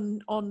watch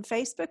on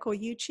Facebook or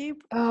YouTube?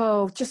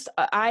 Oh, just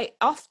I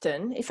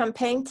often, if I'm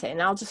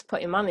painting, I'll just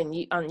put him on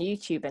on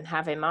YouTube and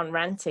have him on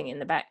ranting in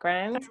the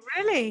background.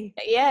 Really?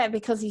 Yeah,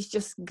 because he's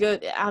just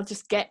good. I'll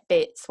just get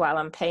bits while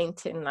I'm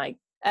painting. Like,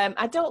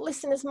 I don't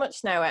listen as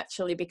much now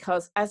actually,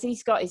 because as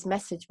he's got his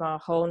message more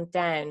honed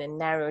down and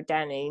narrowed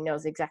down, and he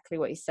knows exactly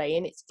what he's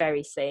saying, it's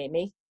very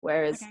samey.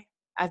 Whereas Okay.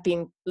 I've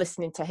been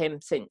listening to him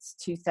since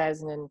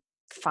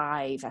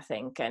 2005, I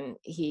think, and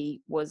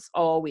he was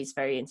always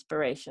very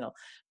inspirational.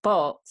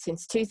 But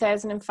since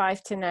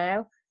 2005 to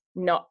now,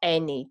 not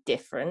any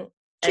different.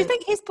 Do you And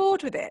think he's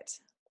bored with it?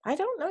 I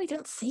don't know, he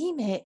doesn't seem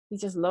it. He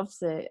just loves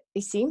it.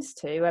 He seems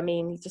to. I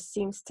mean, he just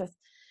seems to,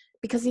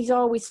 because he's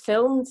always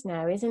filmed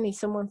now, isn't he?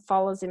 Someone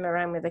follows him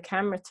around with a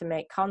camera to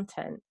make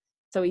content.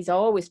 So he's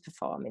always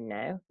performing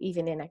now,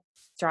 even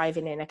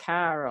driving in a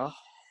car, or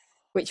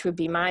which would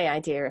be my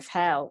idea of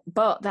hell.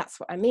 But that's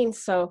what I mean.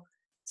 So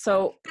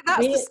But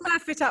that's the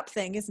smurf it up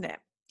thing, isn't it?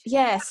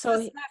 yeah. That's the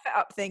smurf it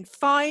up thing.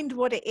 Find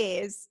what it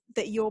is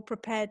that you're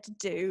prepared to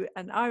do.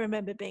 And I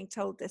remember being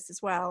told this as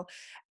well.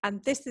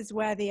 And this is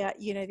where the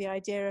the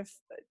idea of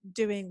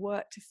doing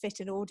work to fit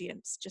an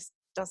audience just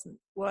doesn't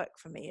work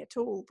for me at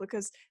all,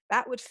 because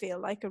that would feel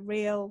like a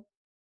real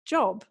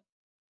job,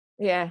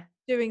 Yeah.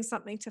 doing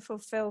something to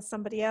fulfill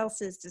somebody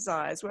else's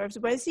desires.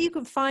 Whereas you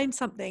can find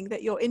something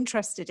that you're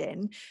interested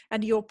in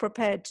and you're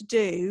prepared to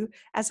do,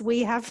 as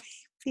we have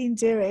been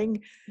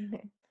doing,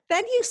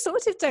 then you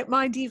sort of don't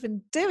mind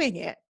even doing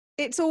it.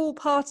 It's all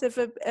part of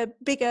a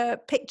bigger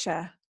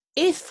picture.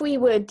 If we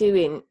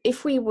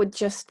would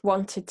just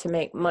wanted to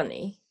make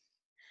money,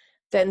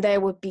 then there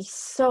would be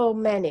so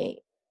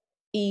many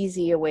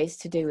easier ways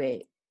to do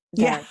it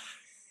than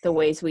the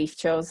ways we've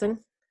chosen.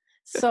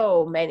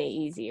 So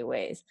many easier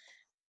ways.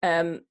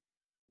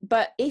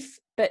 But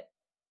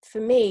for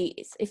me,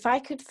 it's if I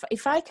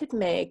could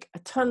make a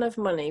ton of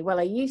money. Well,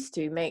 I used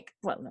to make,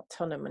 well, not a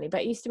ton of money, but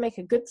I used to make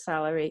a good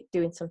salary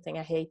doing something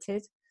I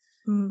hated,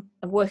 and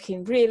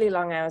working really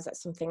long hours at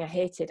something I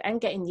hated, and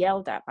getting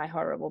yelled at by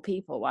horrible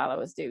people while I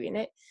was doing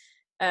it.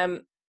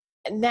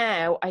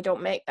 Now I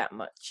don't make that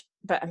much,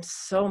 but I'm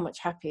so much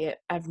happier.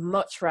 I'd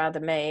much rather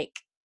make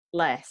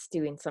less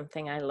doing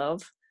something I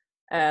love.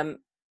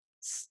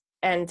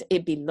 And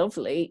it'd be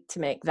lovely to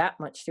make that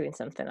much doing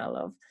something I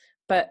love,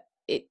 but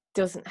you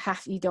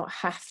don't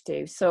have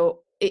to. So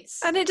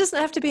and it doesn't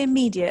have to be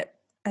immediate.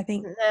 I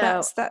think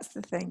that's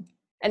the thing.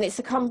 And it's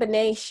a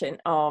combination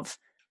of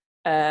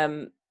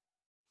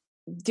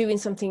doing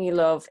something you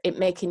love, it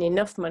making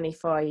enough money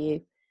for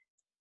you,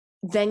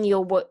 then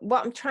you'll work.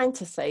 What I'm trying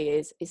to say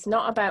is, it's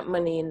not about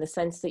money in the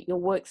sense that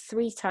you'll work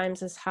 3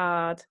 times as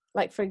hard.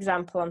 Like, for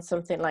example, on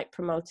something like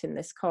promoting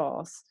this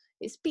course,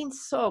 it's been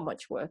so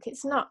much work.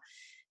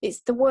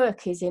 It's the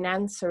work is in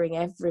answering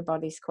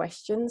everybody's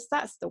questions.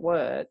 That's the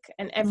work.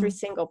 And every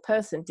single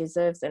person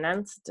deserves an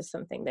answer to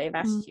something they've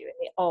asked you,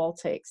 and it all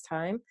takes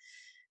time.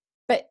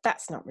 But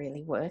that's not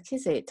really work,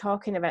 is it?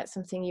 Talking about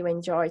something you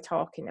enjoy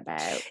talking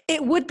about.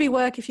 It would be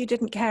work if you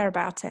didn't care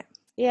about it.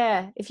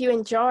 Yeah, if you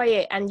enjoy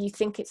it and you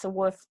think it's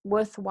a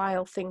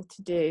worthwhile thing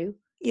to do,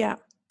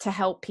 to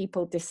help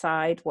people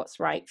decide what's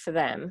right for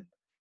them,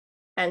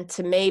 and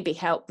to maybe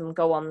help them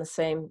go on the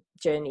same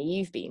journey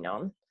you've been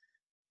on,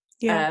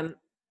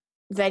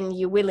 then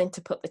you're willing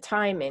to put the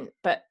time in.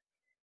 But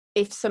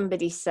if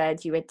somebody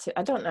said you had to,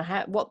 I don't know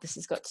what this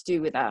has got to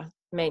do with our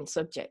main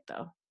subject,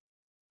 though.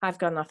 I've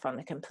gone off on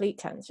a complete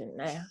tangent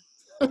now.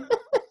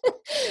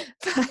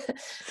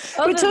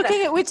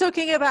 We're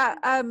talking about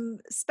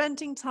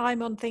spending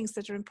time on things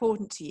that are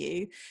important to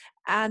you,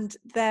 and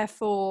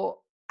therefore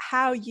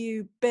how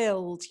you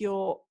build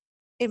your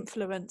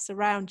influence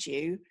around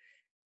you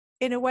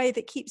in a way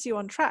that keeps you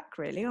on track,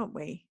 really, aren't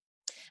we?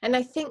 And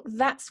I think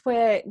that's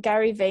where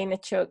Gary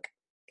Vaynerchuk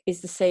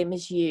is the same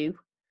as you,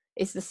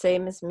 is the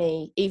same as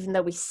me, even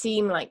though we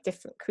seem like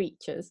different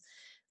creatures.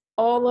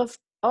 All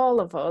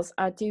of us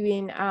are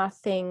doing our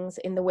things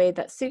in the way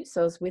that suits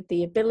us, with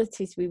the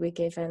abilities we were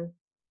given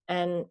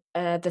and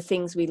the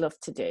things we love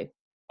to do,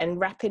 and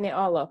wrapping it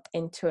all up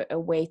into a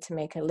way to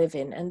make a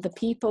living. And the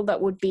people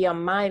that would be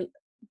on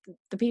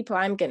the people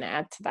I'm going to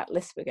add to that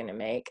list we're going to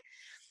make,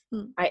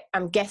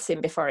 I'm guessing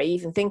before I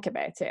even think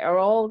about it, are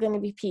all going to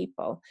be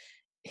people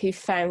who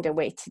found a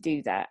way to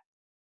do that.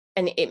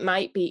 And it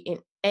might be in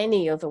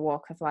any other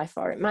walk of life,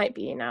 or it might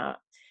be in art,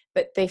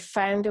 but they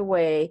found a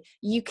way.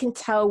 You can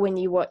tell when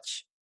you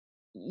watch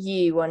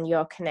you on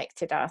your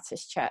Connected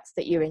Artist chats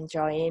that you're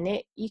enjoying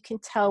it. You can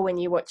tell when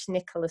you watch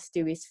Nicholas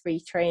do his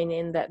free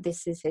training that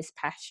this is his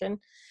passion.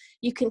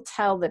 You can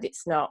tell that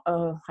it's not,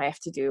 oh, I have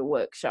to do a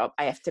workshop,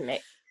 I have to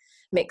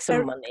make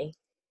some money.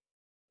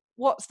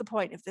 What's the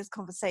point of this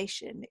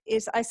conversation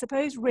is, I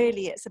suppose,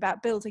 really it's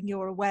about building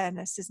your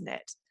awareness, isn't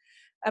it?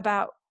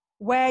 About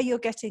where you're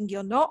getting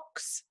your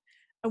knocks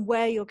and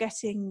where you're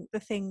getting the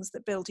things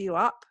that build you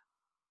up.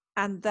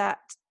 And that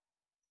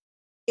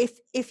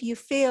if you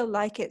feel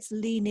like it's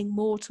leaning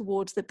more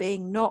towards the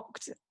being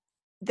knocked,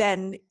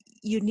 then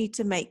you need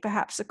to make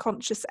perhaps a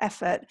conscious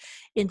effort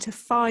into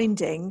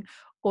finding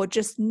or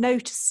just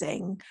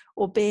noticing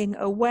or being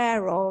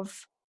aware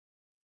of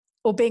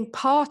or being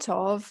part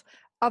of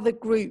other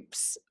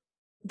groups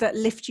that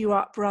lift you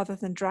up rather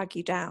than drag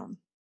you down.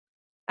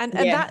 And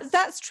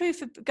that's true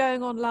for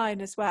going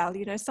online as well.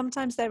 You know,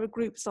 sometimes there are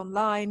groups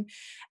online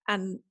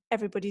and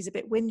everybody's a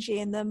bit whingy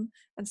in them,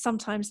 and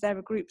sometimes there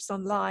are groups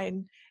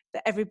online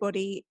that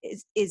everybody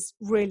is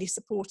really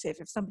supportive.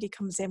 If somebody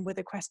comes in with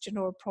a question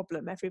or a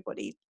problem,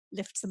 everybody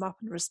lifts them up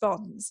and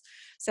responds.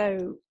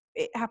 So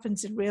it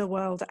happens in real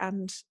world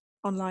and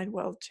online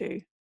world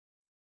too.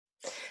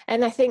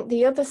 And I think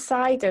the other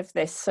side of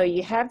this, so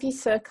you have your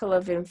circle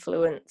of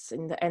influence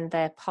and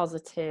they're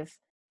positive.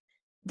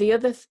 The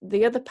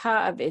other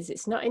part of it is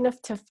it's not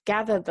enough to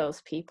gather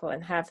those people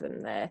and have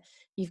them there.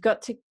 You've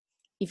got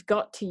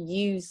to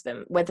use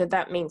them, whether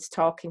that means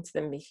talking to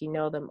them if you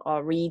know them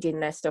or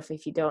reading their stuff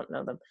if you don't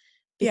know them,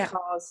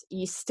 because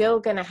you're still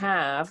going to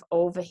have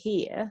over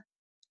here,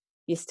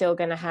 you're still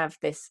going to have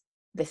this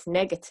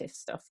negative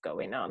stuff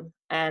going on.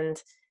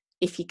 And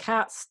if you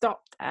can't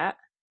stop that,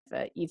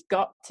 you've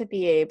got to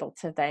be able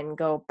to then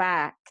go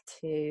back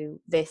to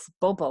this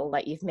bubble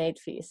that you've made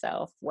for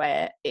yourself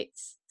where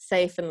it's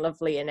safe and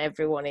lovely and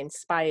everyone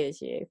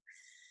inspires you.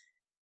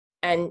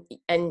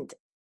 And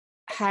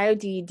how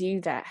do you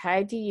do that?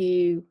 How do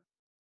you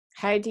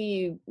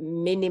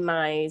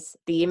minimize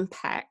the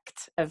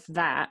impact of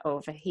that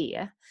over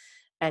here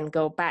and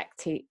go back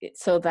to it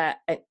so that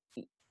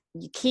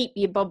you keep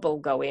your bubble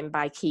going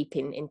by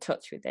keeping in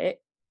touch with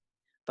it?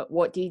 But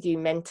what do you do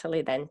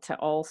mentally then to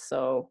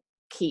also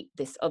keep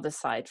this other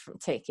side from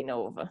taking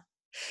over?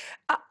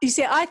 You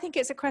see, I think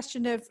it's a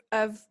question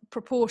of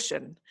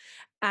proportion.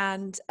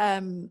 And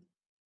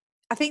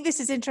I think this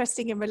is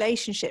interesting in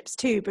relationships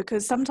too,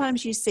 because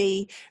sometimes you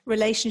see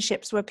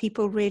relationships where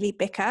people really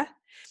bicker,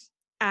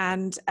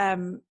 and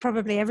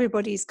probably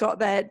everybody's got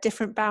their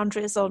different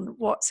boundaries on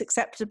what's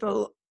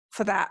acceptable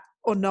for that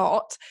or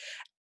not.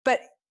 But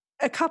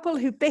a couple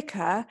who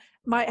bicker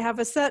might have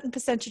a certain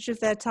percentage of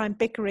their time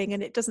bickering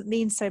and it doesn't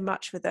mean so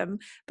much for them,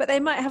 but they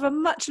might have a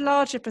much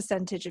larger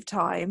percentage of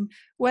time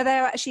where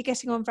they're actually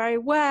getting on very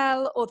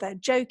well, or they're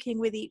joking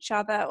with each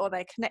other, or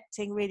they're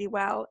connecting really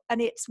well.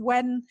 And it's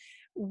when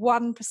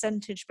one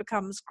percentage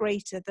becomes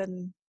greater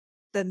than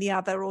the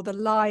other, or the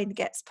line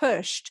gets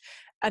pushed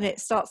and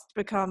it starts to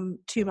become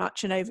too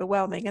much and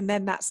overwhelming, and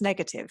then that's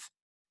negative.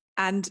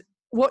 And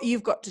what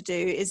you've got to do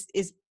is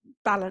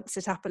balance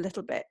it up a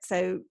little bit.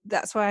 So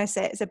that's why I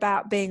say it's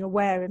about being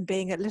aware and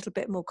being a little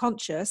bit more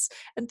conscious.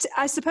 And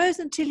I suppose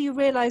until you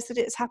realize that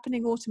it's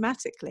happening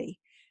automatically.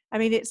 I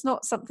mean, it's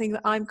not something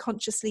that I'm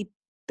consciously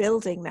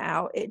building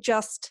now. It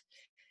just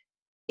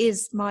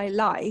is my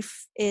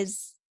life,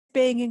 is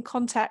being in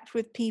contact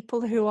with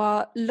people who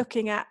are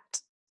looking at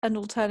an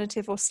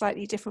alternative or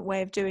slightly different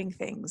way of doing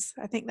things.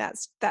 I think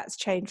that's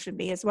changed for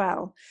me as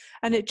well.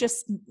 And it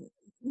just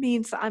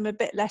means that I'm a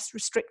bit less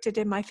restricted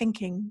in my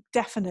thinking,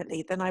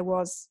 definitely, than I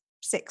was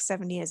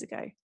 6-7 years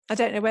ago. I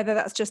don't know whether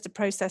that's just a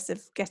process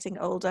of getting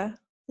older.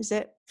 Is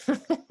it?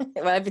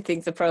 Well,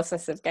 everything's a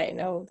process of getting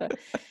older.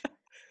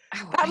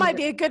 That might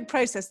be a good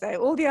process, though.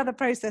 All the other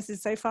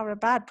processes so far are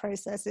bad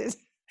processes.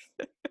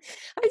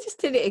 I just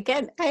did it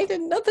again. I had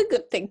another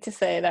good thing to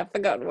say and I've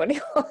forgotten what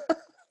it was.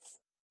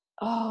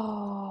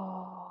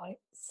 Oh,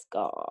 it's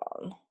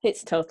gone.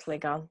 It's totally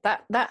gone.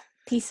 That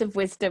piece of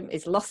wisdom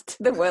is lost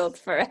to the world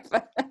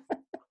forever.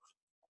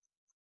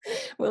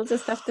 We'll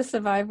just have to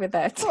survive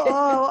without it.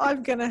 Oh,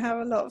 I'm going to have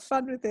a lot of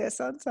fun with this,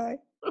 aren't I?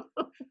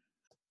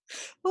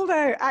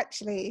 Although,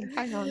 actually,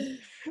 hang on.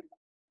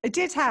 I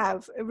did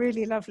have a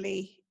really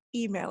lovely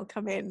email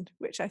come in,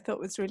 which I thought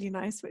was really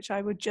nice, which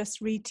I would just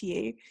read to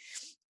you.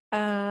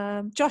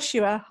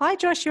 Joshua. Hi,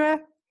 Joshua.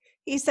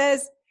 He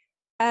says,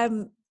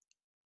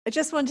 I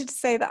just wanted to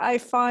say that I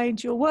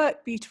find your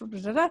work beautiful,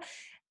 blah, blah, blah,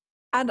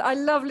 and I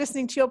love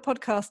listening to your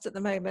podcast at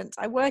the moment.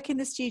 I work in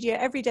the studio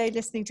every day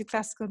listening to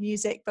classical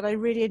music, but I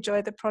really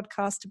enjoy the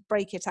podcast to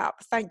break it up.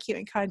 Thank you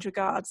and kind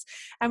regards.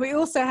 And we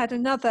also had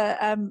another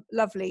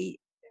lovely,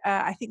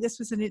 I think this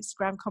was an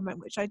Instagram comment,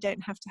 which I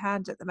don't have to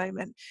hand at the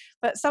moment,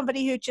 but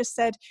somebody who just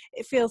said,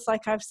 it feels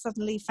like I've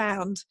suddenly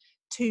found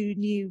 2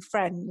 new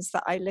friends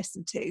that I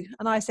listen to.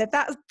 And I said,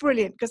 that's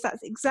brilliant, because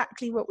that's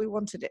exactly what we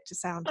wanted it to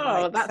sound like.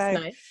 Oh, that's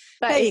nice.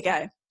 There you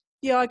go.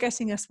 You are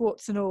getting us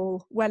warts and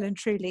all well and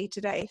truly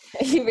today.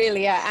 You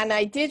really are. And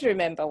I did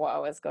remember what I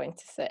was going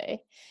to say.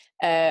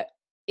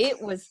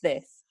 It was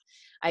this.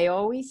 I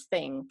always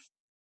think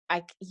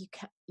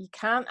you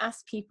can't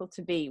ask people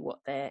to be what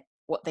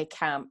they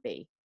can't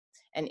be.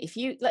 And if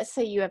you, let's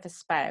say you have a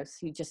spouse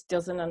who just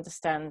doesn't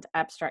understand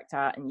abstract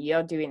art, and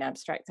you're doing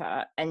abstract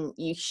art, and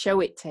you show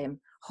it to him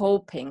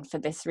hoping for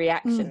this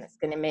reaction that's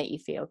going to make you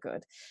feel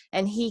good,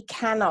 and he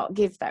cannot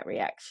give that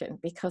reaction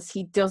because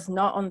he does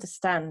not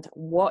understand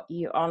what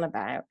you're on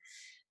about.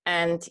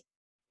 And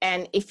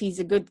if he's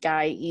a good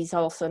guy, he's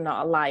also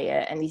not a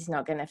liar, and he's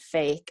not going to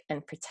fake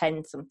and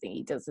pretend something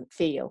he doesn't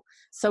feel.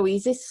 So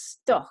he's as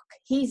stuck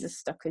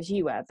as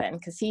you are then,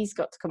 because he's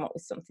got to come up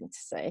with something to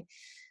say.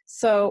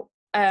 So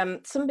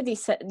somebody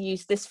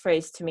used this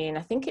phrase to me, and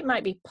I think it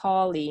might be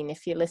Pauline,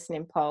 if you're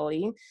listening,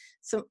 Pauline.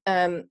 So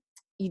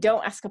you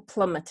don't ask a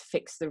plumber to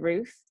fix the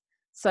roof.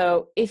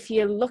 So if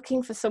you're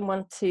looking for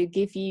someone to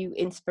give you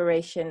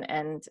inspiration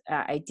and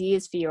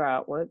ideas for your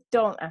artwork,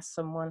 don't ask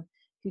someone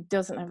who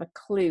doesn't have a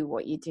clue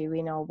what you're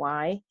doing or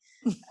why.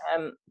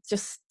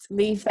 Just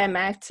leave them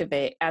out of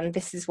it. And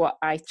this is what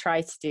I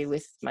try to do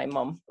with my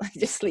mum. I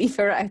just leave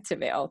her out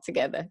of it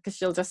altogether, because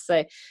she'll just say,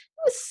 it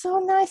was so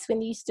nice when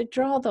you used to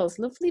draw those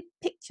lovely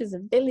pictures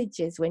of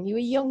villages when you were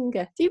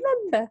younger. Do you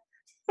remember?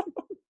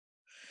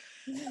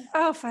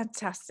 Oh,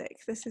 fantastic.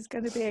 This is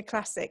going to be a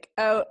classic.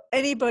 Oh,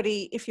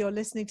 anybody, if you're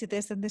listening to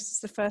this and this is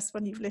the first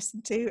one you've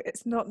listened to,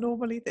 it's not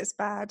normally this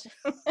bad.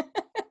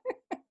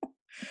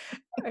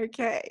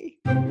 Okay.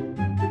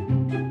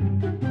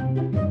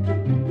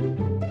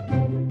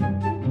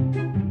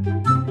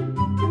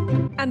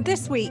 And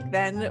this week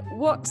then,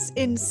 what's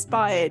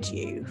inspired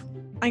you?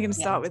 I'm going to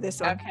start with this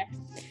one. Okay.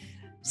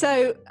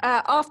 So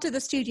after the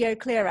studio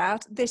clear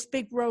out, this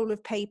big roll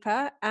of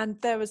paper, and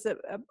there was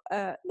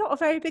not a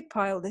very big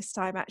pile this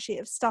time actually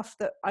of stuff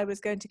that I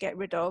was going to get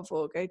rid of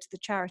or go to the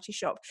charity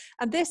shop.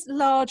 And this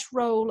large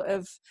roll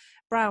of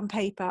brown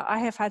paper I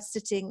have had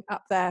sitting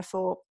up there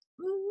for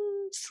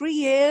 3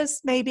 years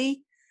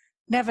maybe,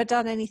 never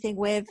done anything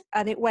with,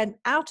 and it went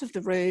out of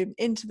the room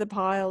into the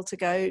pile to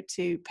go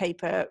to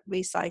paper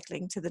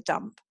recycling, to the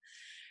dump.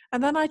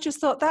 And then I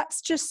just thought,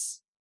 that's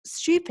just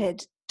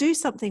stupid. Do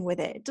something with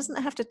it. It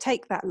doesn't have to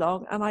take that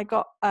long. And I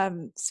got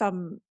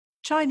some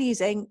Chinese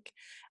ink,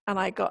 and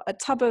I got a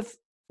tub of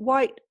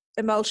white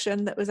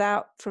emulsion that was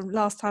out from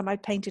last time I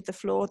painted the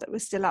floor that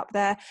was still up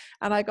there,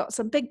 and I got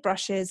some big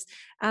brushes,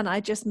 and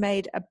I just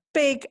made a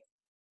big,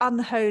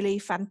 unholy,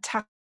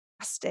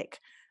 fantastic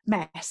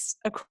mess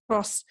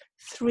across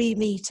 3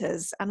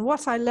 meters. And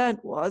what I learned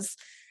was,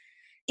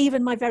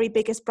 even my very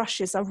biggest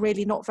brushes are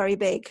really not very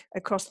big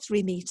across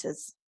 3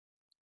 meters.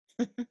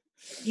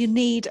 You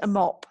need a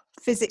mop,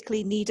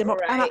 physically need a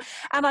mop. Right.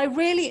 And I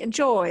really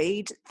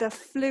enjoyed the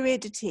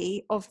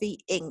fluidity of the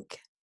ink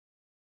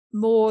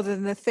more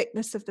than the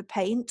thickness of the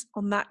paint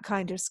on that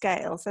kind of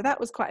scale. So that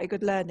was quite a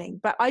good learning.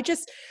 But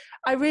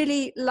I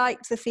really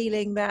liked the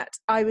feeling that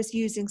I was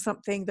using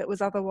something that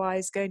was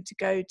otherwise going to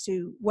go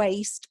to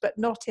waste, but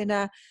not in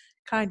a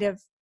kind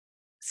of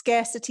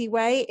scarcity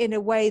way, in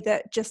a way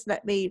that just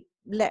let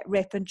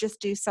rip and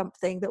just do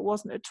something that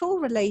wasn't at all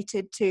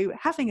related to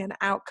having an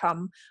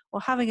outcome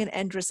or having an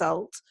end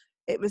result.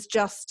 It was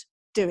just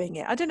doing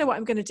it. I don't know what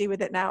I'm going to do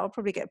with it now. I'll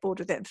probably get bored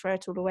with it and throw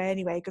it all away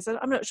anyway, because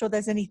I'm not sure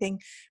there's anything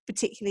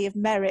particularly of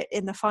merit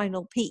in the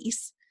final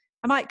piece.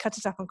 I might cut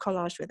it up and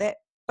collage with it,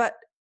 but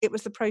it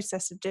was the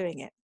process of doing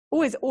it.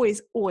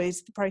 Always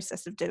the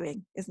process of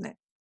doing, isn't it?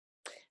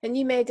 And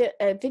you made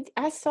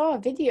I saw a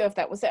video of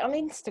that. Was it on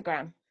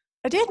Instagram?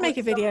 I did make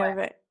a video of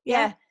it.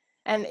 Yeah.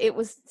 And it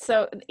was,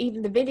 so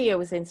even the video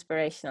was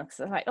inspirational,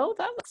 because I was like, oh,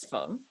 that looks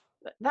fun.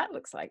 That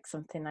looks like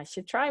something I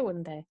should try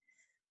one day.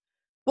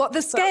 What,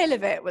 the scale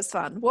of it was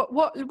fun?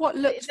 What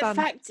looked fun?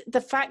 The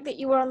fact that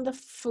you were on the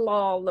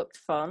floor looked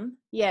fun.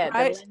 Yeah,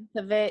 right. The length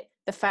of it,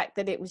 the fact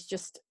that it was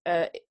just,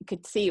 you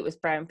could see it was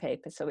brown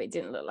paper, so it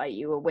didn't look like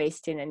you were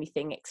wasting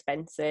anything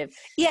expensive.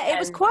 Yeah, it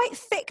was quite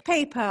thick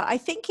paper. I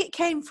think it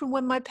came from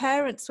when my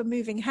parents were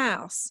moving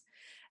house,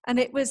 and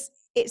it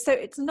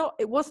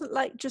wasn't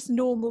like just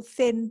normal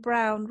thin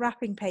brown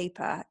wrapping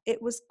paper.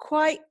 It was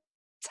quite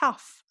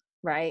tough.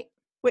 Right.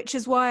 Which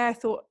is why I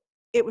thought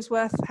it was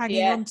worth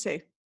hanging on to.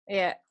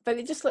 Yeah, but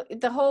it just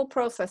looked, the whole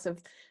process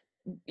of,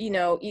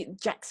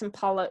 Jackson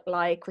Pollock,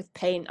 like, with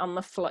paint on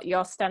the floor,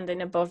 you're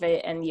standing above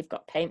it and you've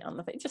got paint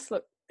on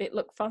it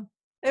looked fun.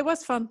 It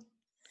was fun.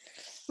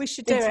 We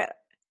should do it.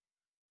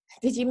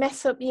 Did you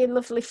mess up your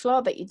lovely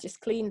floor that you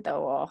just cleaned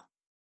though, or?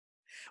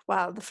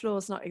 Well, the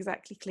floor's not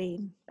exactly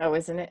clean. Oh,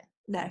 isn't it?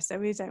 No, so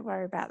we don't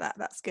worry about that.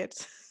 That's good.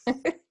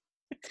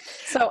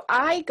 So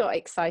I got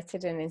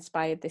excited and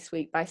inspired this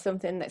week by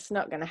something that's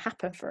not going to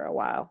happen for a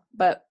while,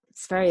 but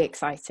it's very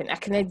exciting. I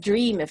can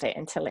dream of it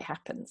until it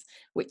happens,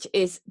 which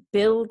is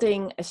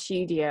building a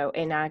studio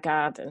in our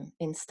garden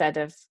instead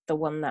of the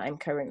one that I'm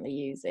currently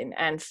using.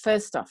 And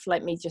first off,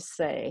 let me just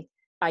say,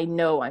 I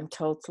know I'm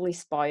totally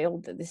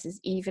spoiled that this is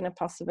even a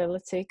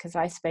possibility, because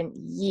I spent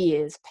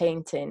years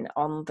painting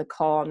on the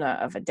corner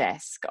of a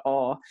desk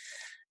or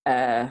in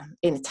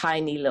a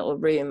tiny little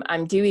room.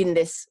 I'm doing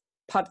this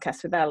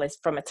podcast with Alice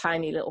from a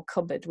tiny little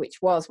cupboard,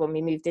 which was, when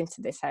we moved into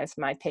this house,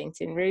 my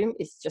painting room.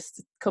 It's just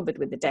a cupboard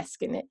with a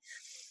desk in it.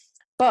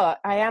 But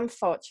I am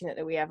fortunate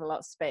that we have a lot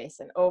of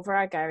space, and over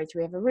our garage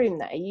we have a room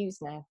that I use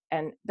now,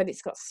 but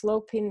it's got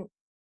sloping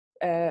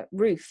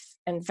roof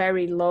and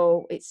very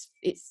low.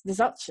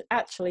 There's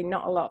actually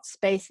not a lot of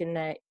space in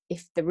there.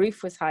 If the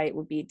roof was high, it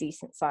would be a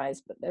decent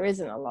size, but there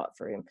isn't a lot of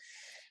room.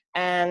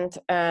 And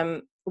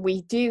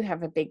we do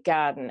have a big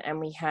garden, and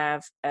we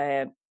have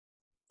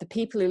the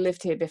people who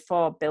lived here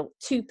before built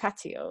 2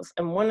 patios,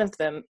 and one of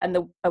them, and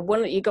the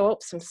one that you go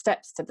up some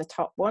steps to the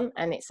top one,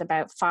 and it's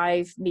about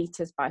 5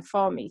 meters by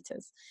 4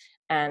 meters,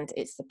 and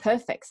it's the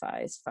perfect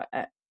size for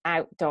an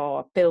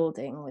outdoor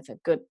building with a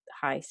good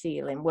high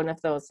ceiling, one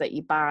of those that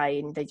you buy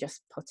and they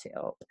just put it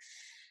up.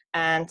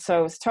 And so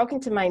I was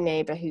talking to my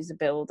neighbor who's a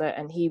builder,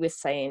 and he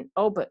was saying,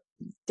 oh, but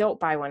don't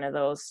buy one of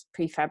those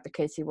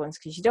prefabricated ones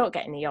because you don't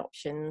get any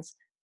options.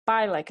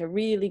 Buy like a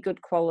really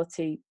good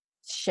quality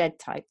shed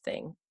type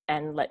thing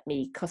and let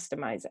me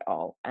customize it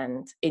all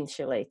and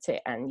insulate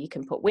it, and you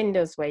can put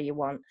windows where you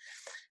want.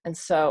 And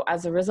so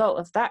as a result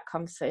of that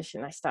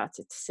conversation, I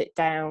started to sit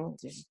down,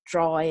 just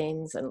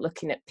drawings and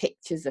looking at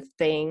pictures of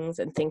things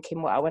and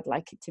thinking what I would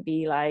like it to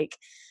be like.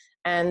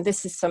 And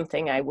this is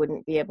something I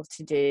wouldn't be able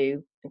to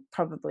do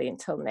probably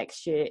until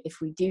next year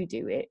if we do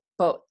it.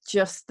 But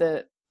just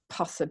the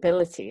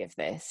possibility of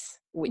this,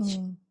 which,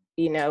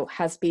 you know,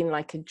 has been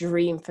like a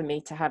dream for me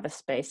to have a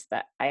space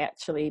that I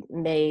actually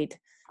made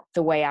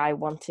the way I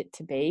want it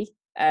to be.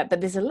 But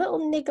there's a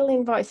little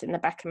niggling voice in the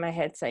back of my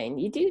head saying,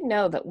 you do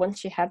know that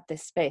once you had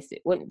this space,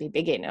 it wouldn't be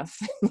big enough.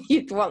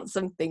 You'd want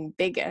something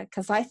bigger.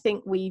 Because I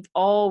think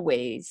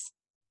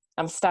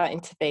I'm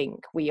starting to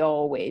think we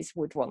always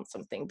would want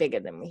something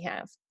bigger than we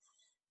have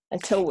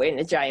until we're in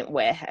a giant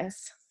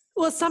warehouse.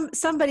 Well,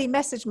 somebody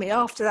messaged me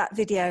after that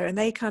video and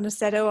they kind of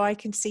said, oh, I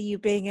can see you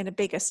being in a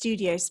bigger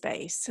studio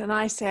space. And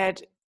I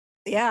said,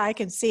 yeah, I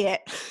can see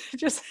it.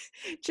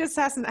 just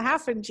hasn't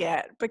happened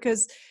yet,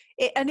 because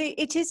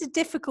it is a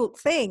difficult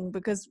thing,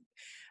 because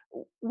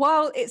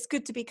while it's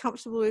good to be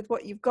comfortable with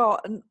what you've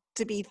got and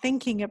to be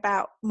thinking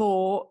about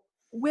more,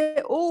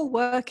 we're all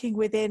working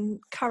within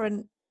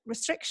current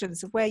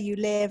restrictions of where you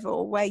live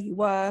or where you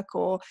work,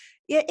 or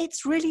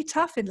it's really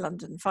tough in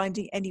London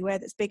finding anywhere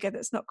that's bigger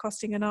that's not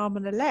costing an arm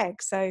and a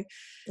leg. So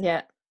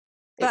yeah,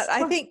 but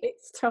I think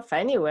it's tough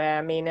anywhere.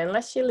 I mean,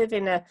 unless you live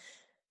in a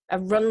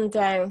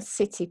rundown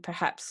city,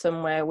 perhaps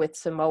somewhere with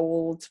some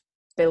old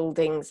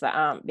buildings that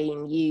aren't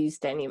being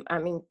used anymore. I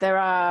mean,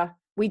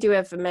 we do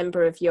have a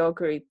member of your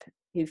group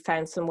who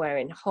found somewhere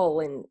in Hull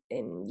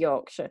in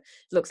Yorkshire.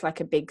 Looks like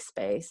a big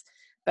space.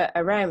 But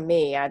around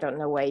me, I don't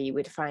know where you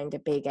would find a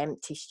big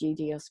empty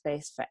studio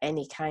space for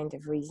any kind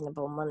of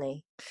reasonable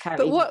money.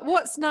 But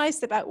what's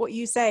nice about what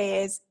you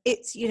say is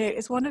it's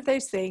one of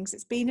those things.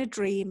 It's been a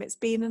dream. It's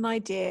been an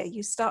idea.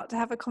 You start to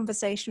have a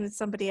conversation with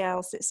somebody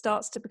else. It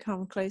starts to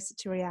become closer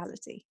to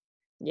reality.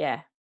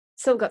 Yeah.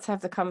 Still got to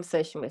have the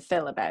conversation with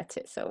Phil about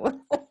it.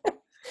 So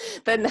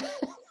then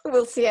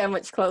we'll see how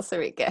much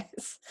closer it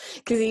gets.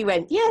 Because he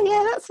went,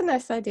 yeah, that's a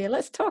nice idea.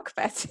 Let's talk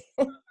about it.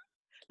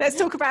 Let's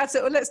talk about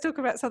it, or let's talk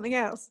about something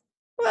else.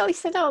 Well, he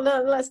said, oh,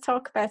 no, let's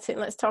talk about it.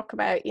 And let's talk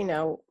about,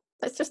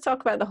 let's just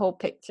talk about the whole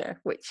picture,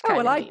 which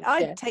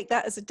I'd take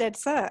that as a dead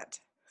cert.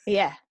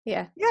 Yeah.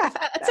 I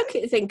took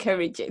it as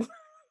encouraging.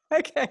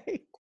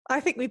 Okay. I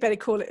think we better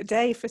call it a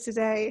day for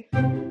today.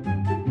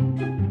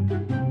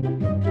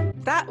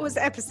 That was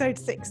episode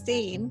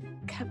 16.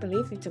 Can't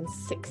believe we've done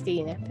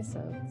 16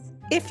 episodes.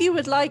 If you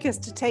would like us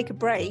to take a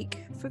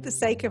break for the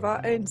sake of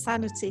our own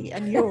sanity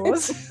and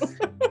yours...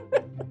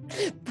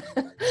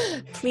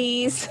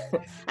 Please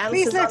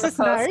let us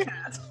know.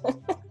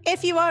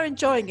 If you are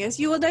enjoying us,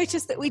 you will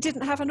notice that we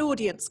didn't have an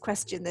audience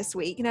question this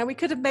week. Now, we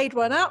could have made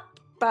one up,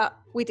 but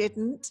we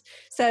didn't.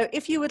 So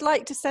if you would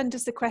like to send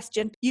us a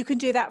question, you can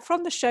do that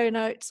from the show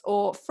notes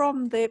or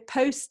from the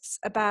posts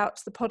about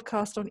the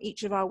podcast on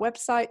each of our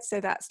websites. So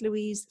that's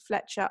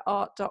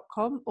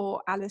louisefletcherart.com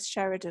or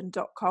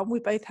alicesheridan.com. We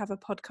both have a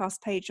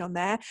podcast page on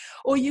there.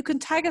 Or you can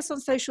tag us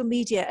on social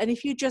media. And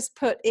if you just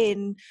put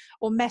in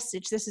or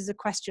message, this is a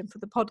question for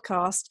the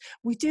podcast,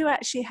 we do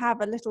actually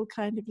have a little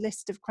kind of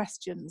list of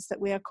questions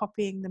that we are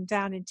copying them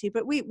down into.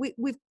 But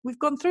we've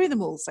gone through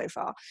them all so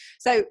far.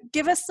 So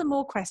give us some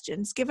more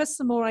questions. Give us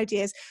some more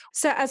ideas.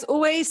 So as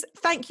always,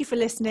 thank you for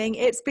listening.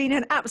 It's been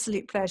an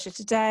absolute pleasure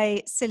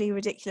today. Silly,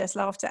 ridiculous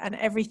laughter and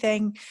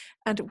everything.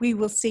 And we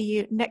will see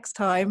you next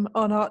time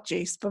on Art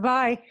Juice.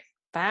 Bye-bye.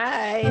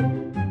 Bye.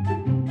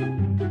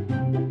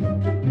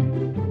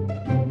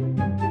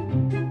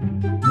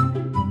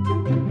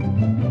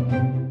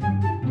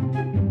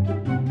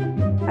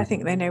 I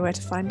think they know where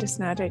to find us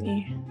now, don't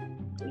you?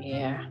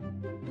 Yeah.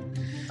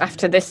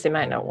 After this, they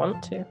might not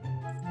want to.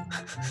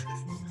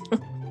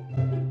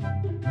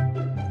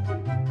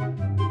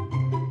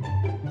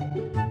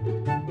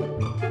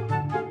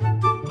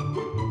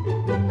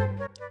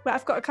 Well,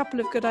 I've got a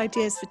couple of good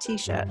ideas for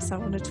t-shirts I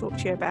want to talk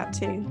to you about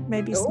too.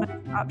 Maybe Smurf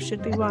It Up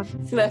should be one.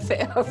 Smurf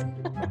It Up.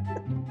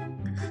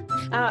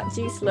 Art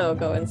Juice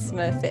logo and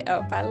Smurf It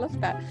Up. I love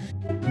that.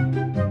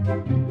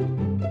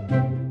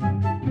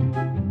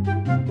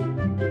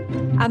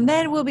 And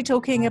then we'll be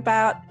talking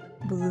about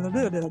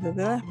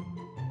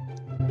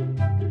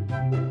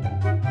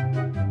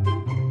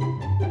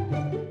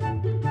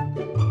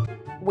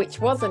Which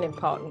was an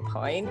important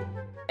point,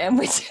 and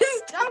which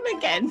is done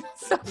again.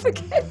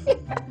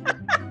 Suffocating.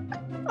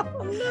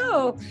 Oh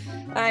no,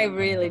 I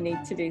really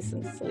need to do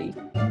some sleep.